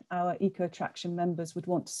project our Eco Attraction members would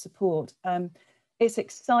want to support. It's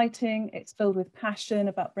exciting, it's filled with passion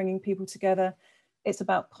about bringing people together. It's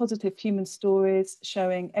about positive human stories,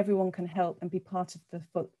 showing everyone can help and be part of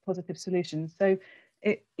the positive solutions. So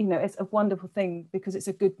it's a wonderful thing because it's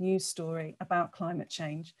a good news story about climate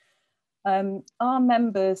change. Our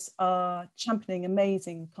members are championing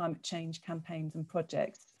amazing climate change campaigns and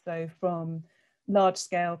projects. So from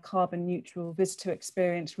large-scale carbon neutral visitor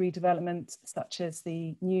experience redevelopment, such as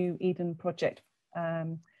the New Eden project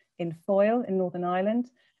in Foyle in Northern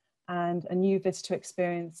Ireland, and a new visitor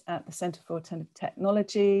experience at the Centre for Alternative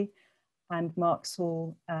Technology and Marks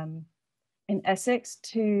Hall in Essex,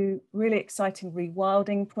 to really exciting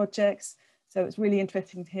rewilding projects. So it's really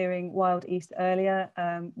interesting hearing Wild East earlier.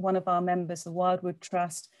 One of our members, the Wildwood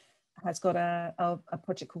Trust, has got a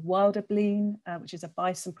project called Wilderbleen, which is a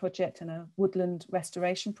bison project and a woodland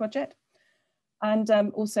restoration project. And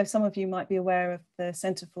also some of you might be aware of the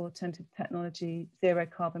Centre for Alternative Technology, Zero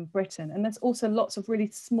Carbon Britain. And there's also lots of really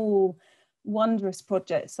small, wondrous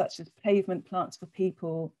projects such as Pavement Plants for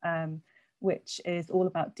People, which is all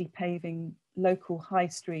about depaving local high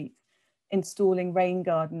streets, installing rain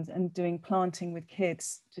gardens and doing planting with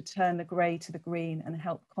kids to turn the grey to the green and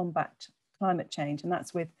help combat climate change. And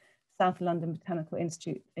that's with South London Botanical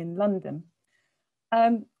Institute in London.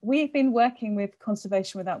 We've been working with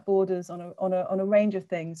Conservation Without Borders on a range of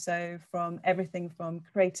things. So from everything from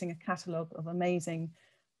creating a catalogue of amazing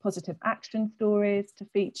positive action stories to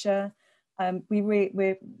feature.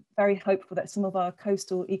 We're very hopeful that some of our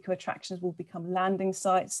coastal eco attractions will become landing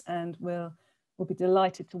sites, and we'll be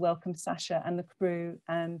delighted to welcome Sasha and the crew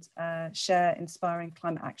and share inspiring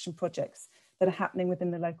climate action projects that are happening within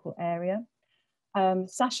the local area.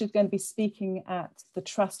 Sasha is going to be speaking at the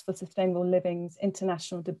Trust for Sustainable Living's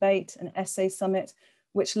International Debate and Essay Summit,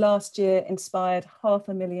 which last year inspired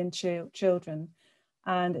 500,000 children.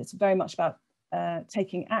 And it's very much about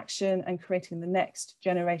taking action and creating the next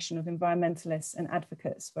generation of environmentalists and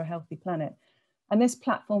advocates for a healthy planet. And this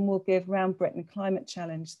platform will give Round Britain Climate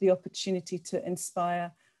Challenge the opportunity to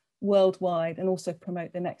inspire worldwide and also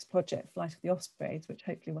promote the next project, Flight of the Ospreys, which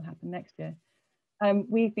hopefully will happen next year.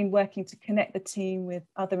 We've been working to connect the team with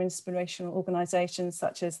other inspirational organisations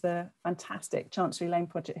such as the fantastic Chancery Lane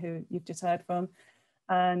Project, who you've just heard from,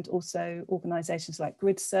 and also organisations like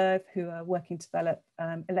GridServe, who are working to develop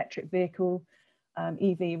electric vehicle,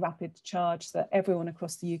 EV rapid charge, so that everyone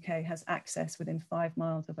across the UK has access within 5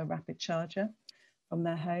 miles of a rapid charger from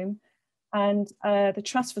their home. And the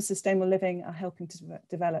Trust for Sustainable Living are helping to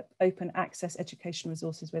develop open access education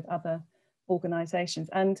resources with other organisations.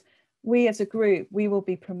 And we as a group, we will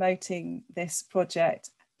be promoting this project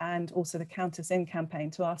and also the Count Us In campaign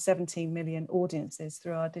to our 17 million audiences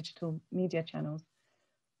through our digital media channels.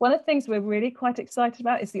 One of the things we're really quite excited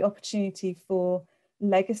about is the opportunity for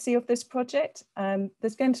legacy of this project.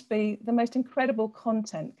 There's going to be the most incredible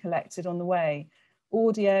content collected on the way,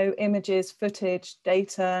 audio, images, footage,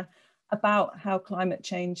 data about how climate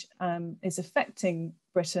change is affecting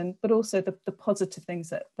Britain, but also the positive things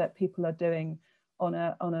that people are doing on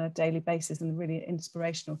a daily basis and really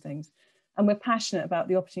inspirational things. And we're passionate about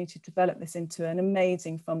the opportunity to develop this into an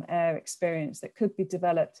amazing from air experience that could be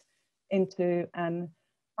developed into an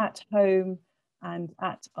at home and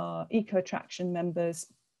at our Eco Attraction members,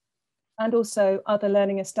 and also other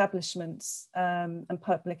learning establishments and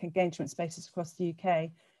public engagement spaces across the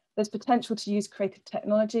UK. There's potential to use creative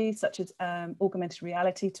technology such as augmented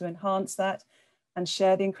reality to enhance that and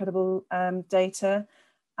share the incredible data.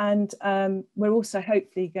 And we're also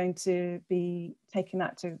hopefully going to be taking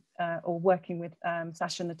that to, or working with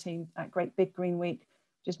Sasha and the team at Great Big Green Week,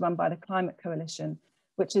 which is run by the Climate Coalition,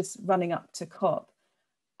 which is running up to COP.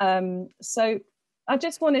 So I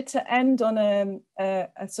just wanted to end on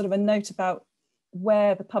a sort of a note about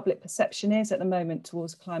where the public perception is at the moment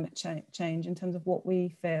towards climate change in terms of what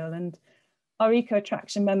we feel. And our Eco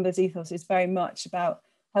Attraction members' ethos is very much about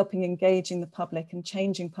helping engaging the public and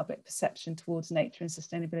changing public perception towards nature and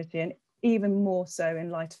sustainability, and even more so in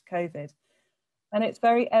light of COVID. And it's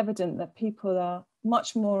very evident that people are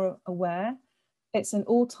much more aware. It's an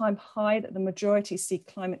all-time high that the majority see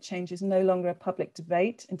climate change is no longer a public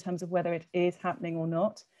debate in terms of whether it is happening or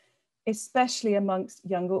not, especially amongst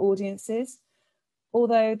younger audiences.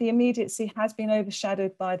 Although the immediacy has been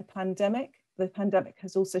overshadowed by the pandemic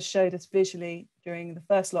has also showed us visually during the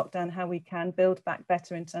first lockdown how we can build back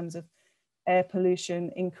better in terms of air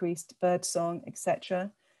pollution, increased birdsong,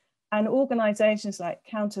 etc. And organisations like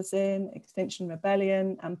Countersin, Extinction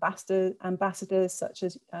Rebellion, ambassadors such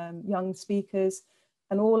as Young Speakers,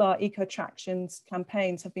 and all our eco-tractions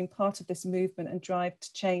campaigns have been part of this movement and drive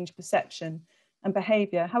to change perception and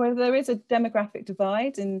behaviour. However, there is a demographic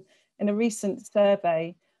divide. In a recent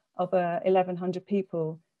survey of 1,100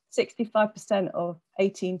 people, 65% of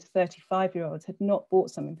 18 to 35-year-olds had not bought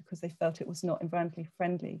something because they felt it was not environmentally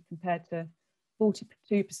friendly, compared to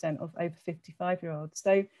 42% of over 55-year-olds.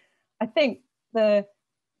 So I think the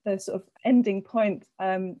sort of ending point,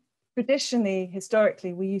 traditionally,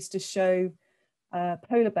 historically, we used to show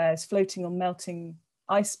polar bears floating on melting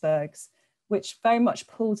icebergs, which very much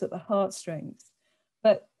pulls at the heartstrings.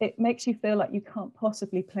 But it makes you feel like you can't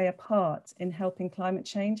possibly play a part in helping climate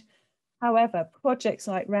change. However, projects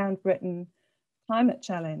like Round Britain Climate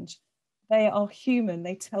Challenge, they are human,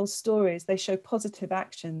 they tell stories, they show positive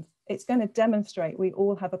actions. It's going to demonstrate we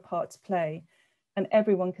all have a part to play and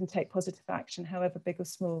everyone can take positive action, however big or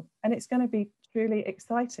small. And it's going to be truly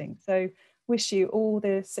exciting. So wish you all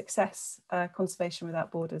the success, Conservation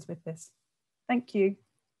Without Borders, with this. Thank you.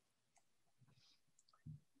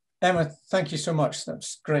 Emma, thank you so much.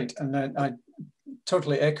 That's great. And I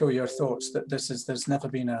totally echo your thoughts that there's never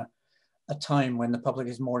been a time when the public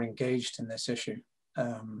is more engaged in this issue.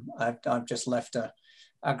 I've just left a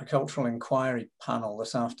agricultural inquiry panel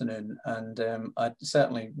this afternoon, and I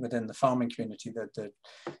certainly within the farming community,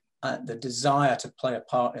 the desire to play a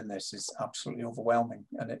part in this is absolutely overwhelming,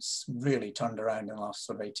 and it's really turned around in the last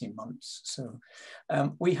sort of 18 months. So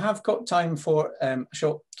we have got time for a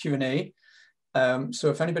short Q&A. So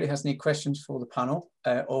if anybody has any questions for the panel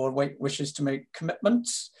or wishes to make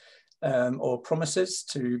commitments or promises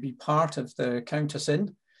to be part of the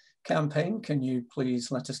Countersin campaign, can you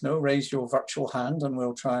please let us know? Raise your virtual hand and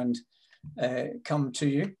we'll try and come to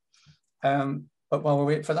you. But while we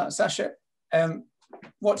wait for that, Sasha,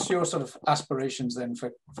 what's your sort of aspirations then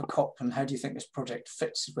for COP, and how do you think this project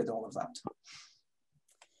fits with all of that?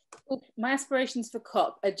 Well, my aspirations for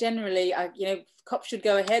COP are generally, COP should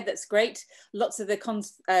go ahead, that's great. Lots of the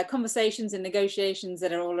conversations and negotiations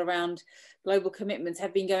that are all around global commitments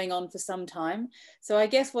have been going on for some time. So I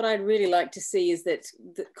guess what I'd really like to see is that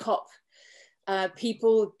the COP,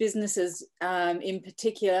 people, businesses in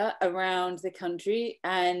particular around the country,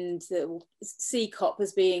 and see COP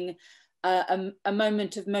as being a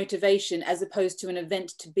moment of motivation as opposed to an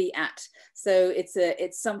event to be at. So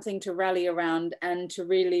it's something to rally around and to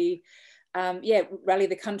really rally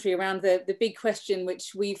the country around the big question,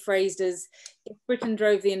 which we phrased as, if Britain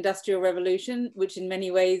drove the Industrial Revolution, which in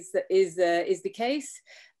many ways is the case,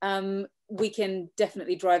 we can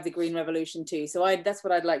definitely drive the Green Revolution too. So that's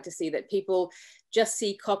what I'd like to see, that people just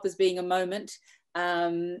see COP as being a moment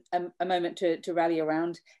to rally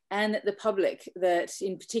around, and that the public, that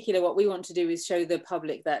in particular what we want to do is show the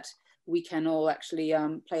public that we can all actually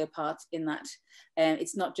play a part in that.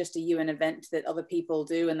 It's not just a UN event that other people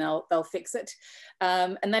do and they'll fix it.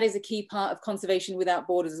 And that is a key part of Conservation Without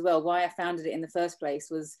Borders as well. Why I founded it in the first place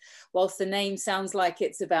was, whilst the name sounds like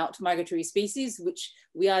it's about migratory species, which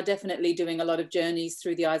we are definitely doing a lot of journeys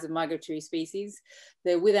through the eyes of migratory species,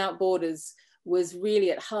 the Without Borders was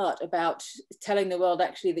really at heart about telling the world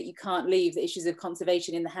actually that you can't leave the issues of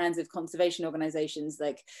conservation in the hands of conservation organizations.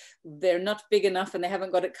 Like, they're not big enough and they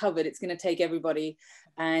haven't got it covered. It's going to take everybody,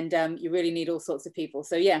 and you really need all sorts of people.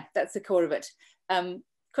 So yeah, that's the core of it.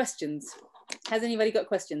 Questions? Has anybody got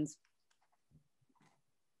questions?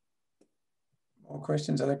 More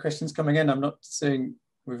questions? Are there questions coming in? I'm not saying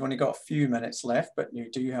we've only got a few minutes left, but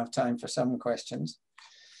you do have time for some questions.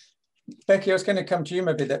 Becky, I was going to come to you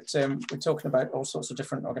maybe, that we're talking about all sorts of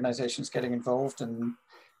different organisations getting involved, and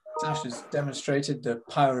Tash has demonstrated the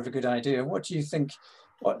power of a good idea. What do you think,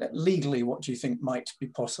 legally, what do you think might be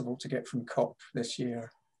possible to get from COP this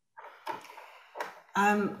year?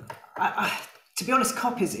 To be honest,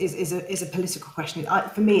 COP is a political question.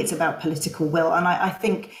 For me, it's about political will, and I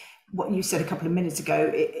think what you said a couple of minutes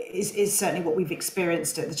ago is certainly what we've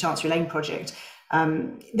experienced at the Chancery Lane project.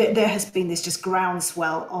 There has been this just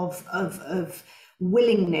groundswell of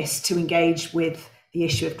willingness to engage with the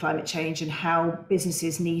issue of climate change, and how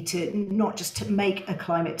businesses need to not just to make a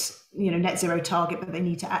climate, net zero target, but they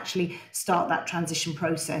need to actually start that transition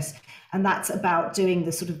process. And that's about doing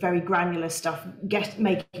the sort of very granular stuff,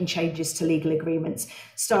 making changes to legal agreements,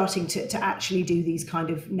 starting to actually do these kind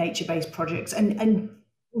of nature-based projects, and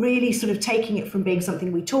really sort of taking it from being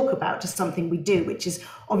something we talk about to something we do, which is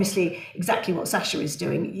obviously exactly what Sasha is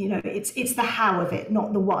doing. You know, it's the how of it,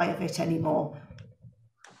 not the why of it anymore.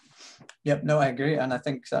 Yep, no, I agree. And I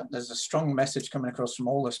think that there's a strong message coming across from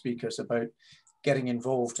all the speakers about getting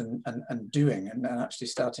involved and doing and actually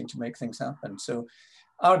starting to make things happen. So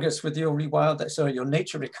Argus, with your your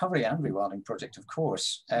nature recovery and rewilding project, of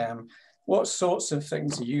course, what sorts of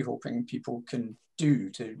things are you hoping people can do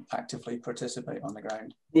to actively participate on the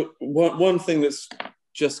ground? One thing that's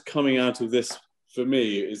just coming out of this for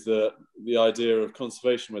me is the idea of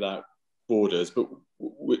conservation without borders, but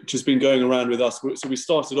which has been going around with us. So we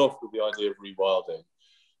started off with the idea of rewilding,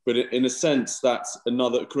 but in a sense, that's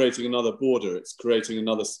creating another border. It's creating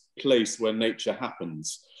another place where nature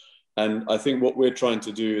happens. And I think what we're trying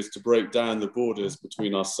to do is to break down the borders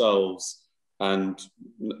between ourselves and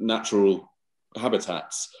natural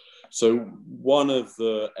habitats. So one of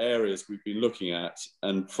the areas we've been looking at,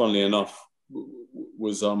 and funnily enough,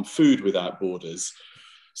 was food without borders.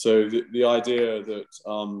 So the idea that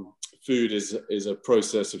food is a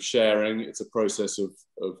process of sharing, it's a process of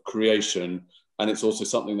creation, and it's also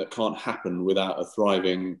something that can't happen without a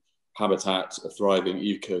thriving habitat, a thriving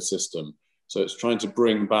ecosystem. So it's trying to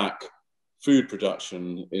bring back food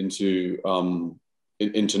production into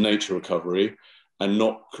nature recovery, and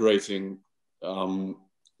not creating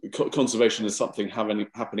conservation as something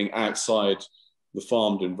happening outside the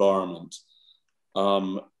farmed environment.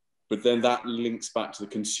 But then that links back to the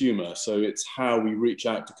consumer. So it's how we reach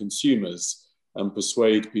out to consumers and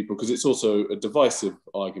persuade people, because it's also a divisive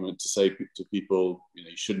argument to say to people, you know,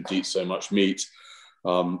 you shouldn't eat so much meat.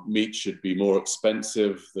 Meat should be more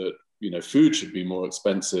expensive, that, you know, food should be more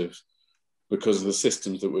expensive, because of the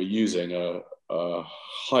systems that we're using are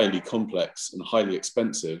highly complex and highly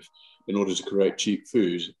expensive in order to create cheap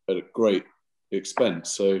food at a great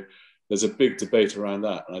expense. So there's a big debate around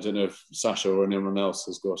that. And I don't know if Sasha or anyone else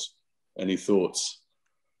has got any thoughts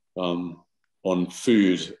on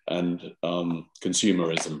food and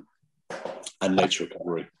consumerism and nature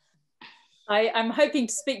recovery. I'm hoping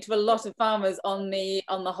to speak to a lot of farmers on the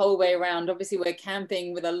whole way around. Obviously, we're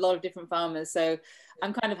camping with a lot of different farmers, so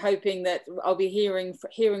I'm kind of hoping that I'll be hearing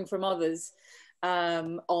from others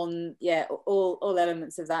on all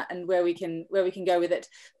elements of that, and where we can go with it.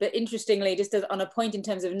 But interestingly, just on a point in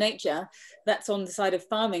terms of nature, that's on the side of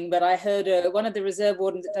farming. But I heard one of the reserve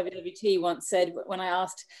wardens at WWT once said, when I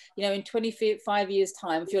asked, you know, in 25 years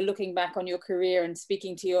time, if you're looking back on your career and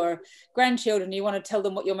speaking to your grandchildren, you want to tell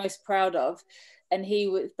them what you're most proud of. And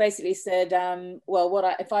he basically said,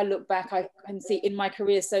 well, if I look back, I can see in my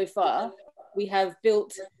career so far, we have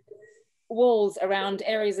built walls around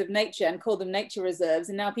areas of nature and call them nature reserves,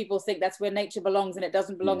 and now people think that's where nature belongs and it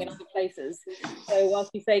doesn't belong in other places. So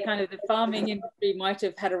whilst you say kind of the farming industry might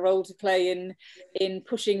have had a role to play in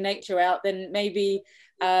pushing nature out, then maybe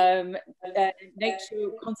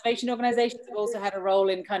nature conservation organizations have also had a role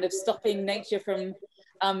in kind of stopping nature from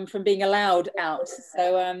being allowed out.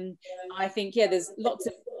 So I think, yeah, there's lots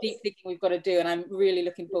of deep thinking we've got to do, and I'm really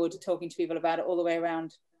looking forward to talking to people about it all the way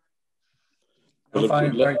around. I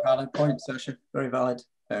find very valid point, Sasha. Very valid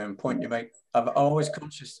point you make. I'm always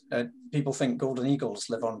conscious people think golden eagles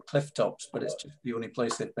live on cliff tops, but it's just the only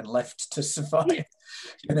place they've been left to survive.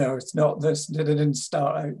 You know, it's not this, they didn't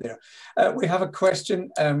start out there. We have a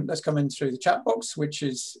question that's come in through the chat box, which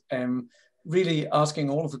is really asking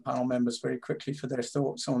all of the panel members very quickly for their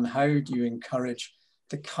thoughts on how do you encourage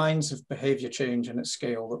the kinds of behaviour change and at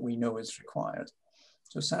scale that we know is required.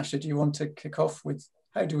 So Sasha, do you want to kick off with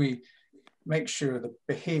how do we make sure the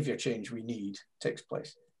behaviour change we need takes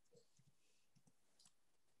place?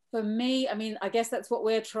 For me, I mean, I guess that's what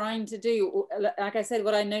we're trying to do. Like I said,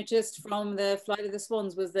 what I noticed from the Flight of the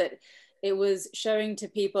Swans was that it was showing to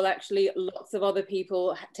people actually lots of other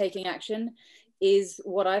people taking action is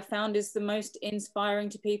what I found is the most inspiring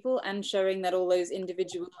to people, and showing that all those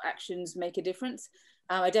individual actions make a difference.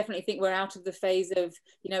 I definitely think we're out of the phase of,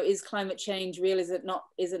 you know, is climate change real? Is it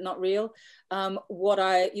not real?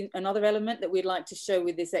 Another element that we'd like to show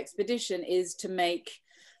with this expedition is to make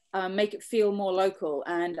it feel more local.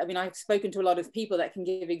 And I mean, I've spoken to a lot of people that can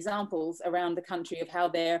give examples around the country of how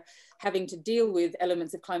they're having to deal with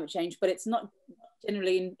elements of climate change, but it's not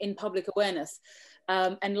generally in public awareness.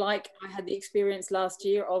 And like I had the experience last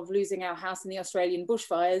year of losing our house in the Australian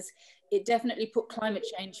bushfires, it definitely put climate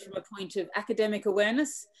change from a point of academic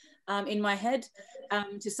awareness in my head,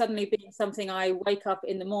 to suddenly being something I wake up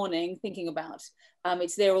in the morning thinking about.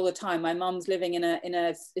 It's there all the time. My mum's living in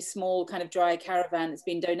a small kind of dry caravan that's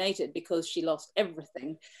been donated because she lost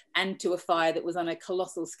everything, and to a fire that was on a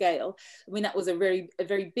colossal scale. I mean, that was a very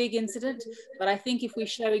big incident, but I think if we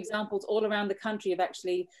show examples all around the country of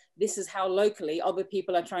actually, this is how locally other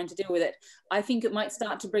people are trying to deal with it, I think it might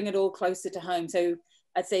start to bring it all closer to home. So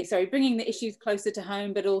I'd say, sorry, bringing the issues closer to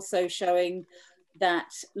home, but also showing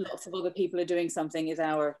that lots of other people are doing something is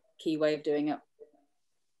our key way of doing it.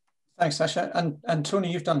 Thanks, Sasha. And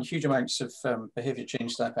Tony, you've done huge amounts of behaviour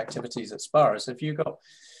change type activities at SPARS. Have you got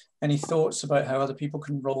any thoughts about how other people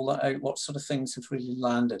can roll that out? What sort of things have really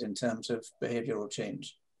landed in terms of behavioural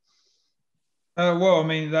change? Well, I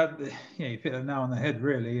mean, that, you know, you hit the nail on the head,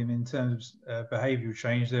 really. I mean, in terms of behavioural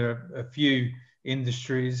change, there are a few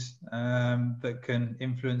industries that can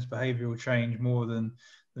influence behavioural change more than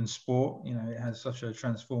sport. You know, it has such a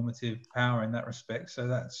transformative power in that respect. So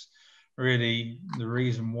that's really the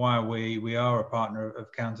reason why we are a partner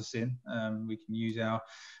of Countersyn. We can use our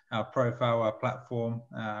profile, our platform,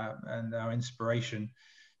 and our inspiration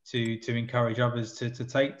to encourage others to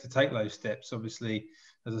take those steps. Obviously,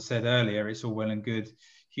 as I said earlier, it's all well and good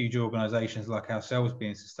huge organisations like ourselves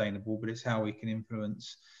being sustainable, but it's how we can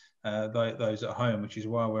influence those at home, which is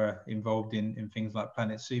why we're involved in things like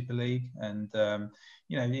Planet Super League. And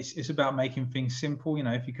you know, it's about making things simple. You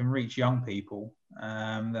know, if you can reach young people,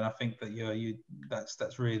 then I think that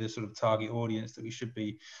that's really the sort of target audience that we should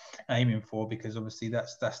be aiming for, because obviously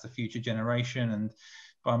that's the future generation. And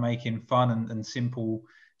by making fun and simple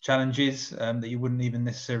challenges that you wouldn't even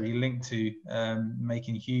necessarily link to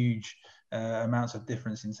making huge amounts of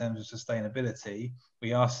difference in terms of sustainability,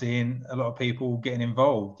 we are seeing a lot of people getting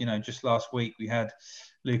involved. You know, just last week we had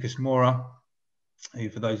Lucas Moura, who,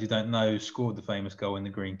 for those who don't know, scored the famous goal in the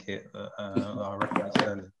green kit that I referenced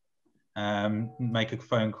earlier. Make a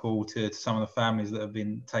phone call to some of the families that have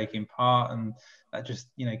been taking part, and that just,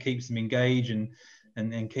 you know, keeps them engaged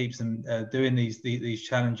and keeps them doing these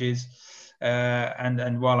challenges.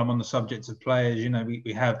 And while I'm on the subject of players, you know,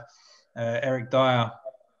 we have Eric Dyer.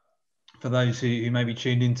 For those who maybe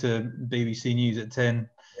tuned into BBC News at 10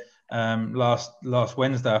 last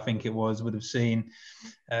Wednesday, I think it was, would have seen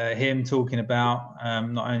him talking about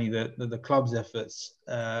not only the club's efforts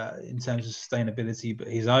in terms of sustainability, but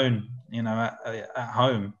his own, you know, at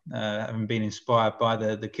home, having been inspired by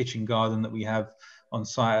the kitchen garden that we have on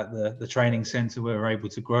site at the training centre, where we're able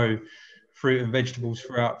to grow fruit and vegetables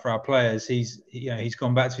for our players. He's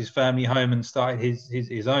gone back to his family home and started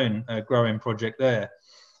his own growing project there.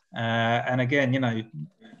 And again, you know,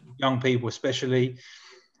 young people especially,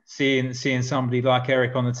 seeing somebody like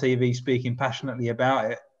Eric on the TV speaking passionately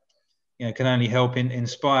about it, you know, can only help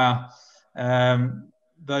inspire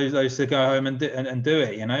those to go home and do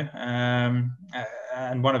it, you know.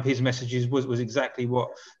 And one of his messages was exactly what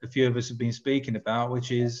a few of us have been speaking about,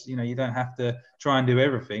 which is, you know, you don't have to try and do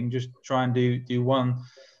everything, just try and do one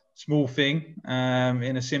small thing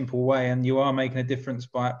in a simple way, and you are making a difference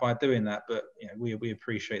by doing that. But you know, we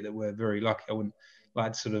appreciate that we're very lucky. I wouldn't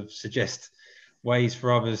like to sort of suggest ways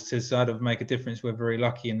for others to sort of make a difference. We're very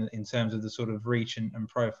lucky in terms of the sort of reach and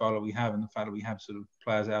profile that we have, and the fact that we have sort of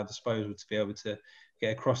players at our disposal to be able to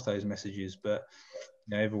get across those messages. But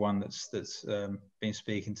you know, everyone that's been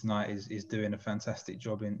speaking tonight is doing a fantastic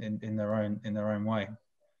job in their own way.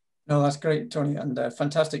 No, that's great, Tony, and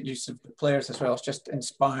fantastic use of the players as well. It's just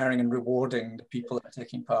inspiring and rewarding the people that are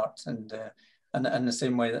taking part, and the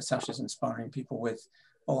same way that Sasha's inspiring people with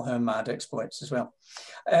all her mad exploits as well.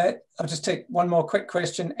 I'll just take one more quick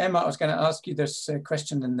question. Emma, I was going to ask you this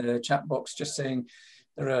question in the chat box, just saying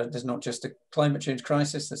there's not just a climate change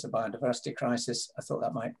crisis, there's a biodiversity crisis. I thought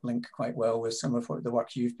that might link quite well with some of the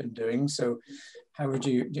work you've been doing. So how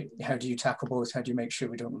do you tackle both? How do you make sure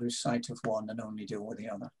we don't lose sight of one and only deal with the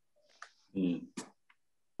other?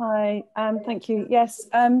 Hi, thank you. Yes,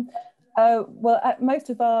 well, at most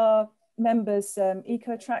of our members'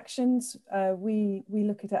 eco attractions, we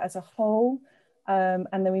look at it as a whole, and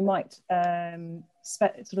then we might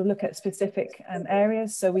sort of look at specific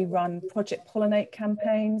areas. So we run Project Pollinate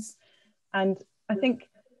campaigns, and I think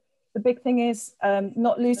the big thing is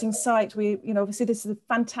not losing sight. Obviously this is a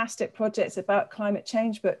fantastic project about climate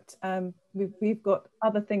change, but we've got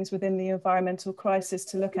other things within the environmental crisis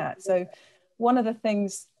to look at. So one of the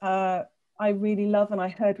things I really love and I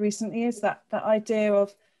heard recently is that idea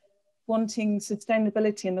of wanting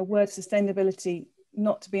sustainability and the word sustainability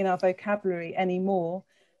not to be in our vocabulary anymore,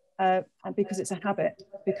 because it's a habit,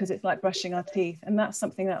 because it's like brushing our teeth. And that's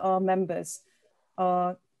something that our members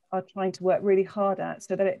are trying to work really hard at,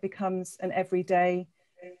 so that it becomes an everyday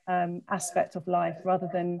aspect of life, rather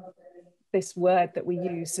than this word that we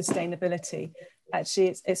use, sustainability.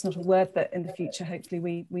 Actually, it's not a word that in the future, hopefully,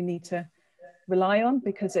 we need to rely on,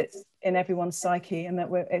 because it's in everyone's psyche, and that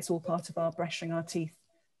it's all part of our brushing our teeth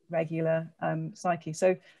regular psyche.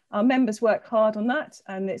 So our members work hard on that,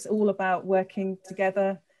 and it's all about working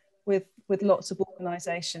together with lots of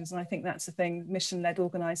organizations. And I think that's the thing, mission-led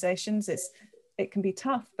organizations, it can be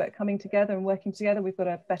tough, but coming together and working together, we've got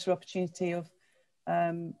a better opportunity of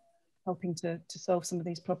helping to solve some of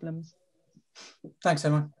these problems. Thanks,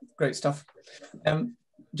 Emma. Great stuff.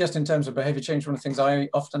 Just in terms of behaviour change, one of the things I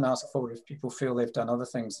often ask for if people feel they've done other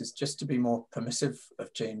things is just to be more permissive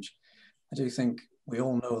of change. I do think we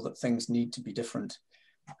all know that things need to be different.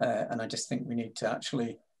 And I just think we need to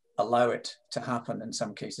actually allow it to happen in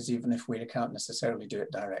some cases, even if we can't necessarily do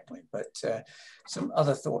it directly. But some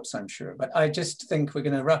other thoughts, I'm sure. But I just think we're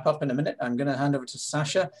going to wrap up in a minute. I'm going to hand over to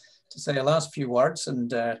Sasha to say a last few words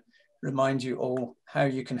and remind you all how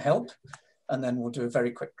you can help. And then we'll do a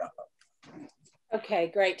very quick wrap up.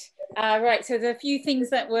 Okay, great. Right, so there are a few things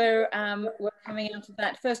that were coming out of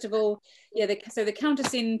that. First of all, yeah, so the Count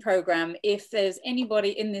Us In program, if there's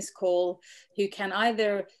anybody in this call who can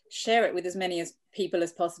either share it with as many people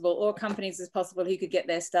as possible or companies as possible who could get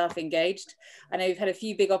their staff engaged. I know we've had a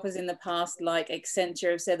few big offers in the past, like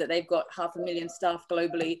Accenture have said that they've got 500,000 staff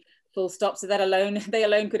globally, full stop. So they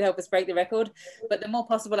alone could help us break the record. But the more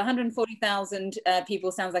possible, 140,000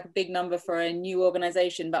 people sounds like a big number for a new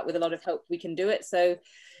organization, but with a lot of help, we can do it. So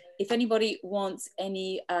if anybody wants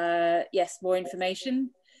any, more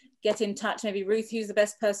information, get in touch. Maybe Ruth, who's the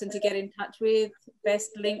best person to get in touch with,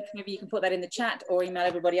 best link, maybe you can put that in the chat or email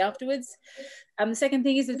everybody afterwards. The second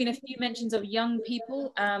thing is there's been a few mentions of young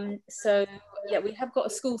people. So yeah, we have got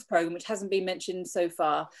a schools program, which hasn't been mentioned so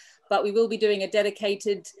far, but we will be doing a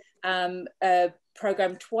dedicated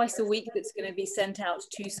program twice a week that's going to be sent out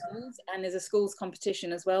to schools, and there's a schools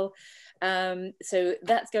competition as well. So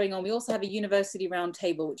that's going on. We also have a university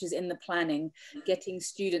roundtable, which is in the planning, getting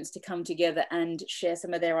students to come together and share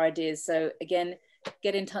some of their ideas. So again,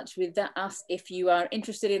 get in touch with us if you are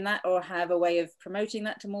interested in that or have a way of promoting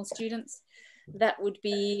that to more students. That would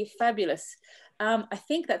be fabulous. I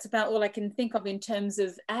think that's about all I can think of in terms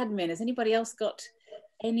of admin. Has anybody else got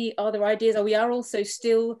any other ideas? Or we are also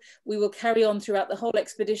we will carry on throughout the whole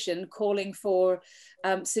expedition calling for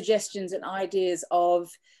suggestions and ideas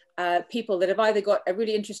of people that have either got a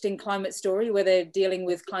really interesting climate story where they're dealing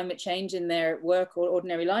with climate change in their work or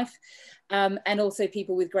ordinary life, and also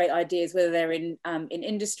people with great ideas, whether they're in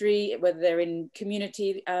industry, whether they're in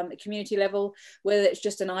community level, whether it's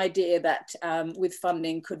just an idea that with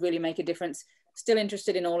funding could really make a difference. Still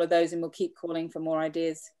interested in all of those, and we'll keep calling for more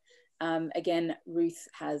ideas. Again, Ruth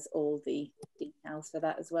has all the details for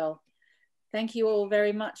that as well. Thank you all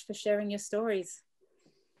very much for sharing your stories.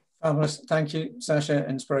 Fabulous. Thank you, Sasha.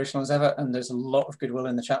 Inspirational as ever. And there's a lot of goodwill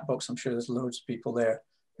in the chat box. I'm sure there's loads of people there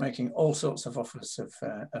making all sorts of offers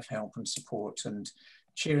of help and support and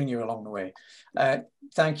cheering you along the way.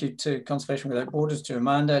 Thank you to Conservation Without Borders, to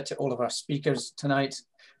Amanda, to all of our speakers tonight,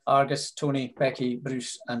 Argus, Tony, Becky,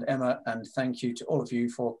 Bruce and Emma. And thank you to all of you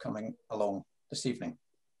for coming along this evening.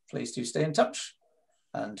 Please do stay in touch,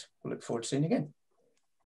 and we'll look forward to seeing you again.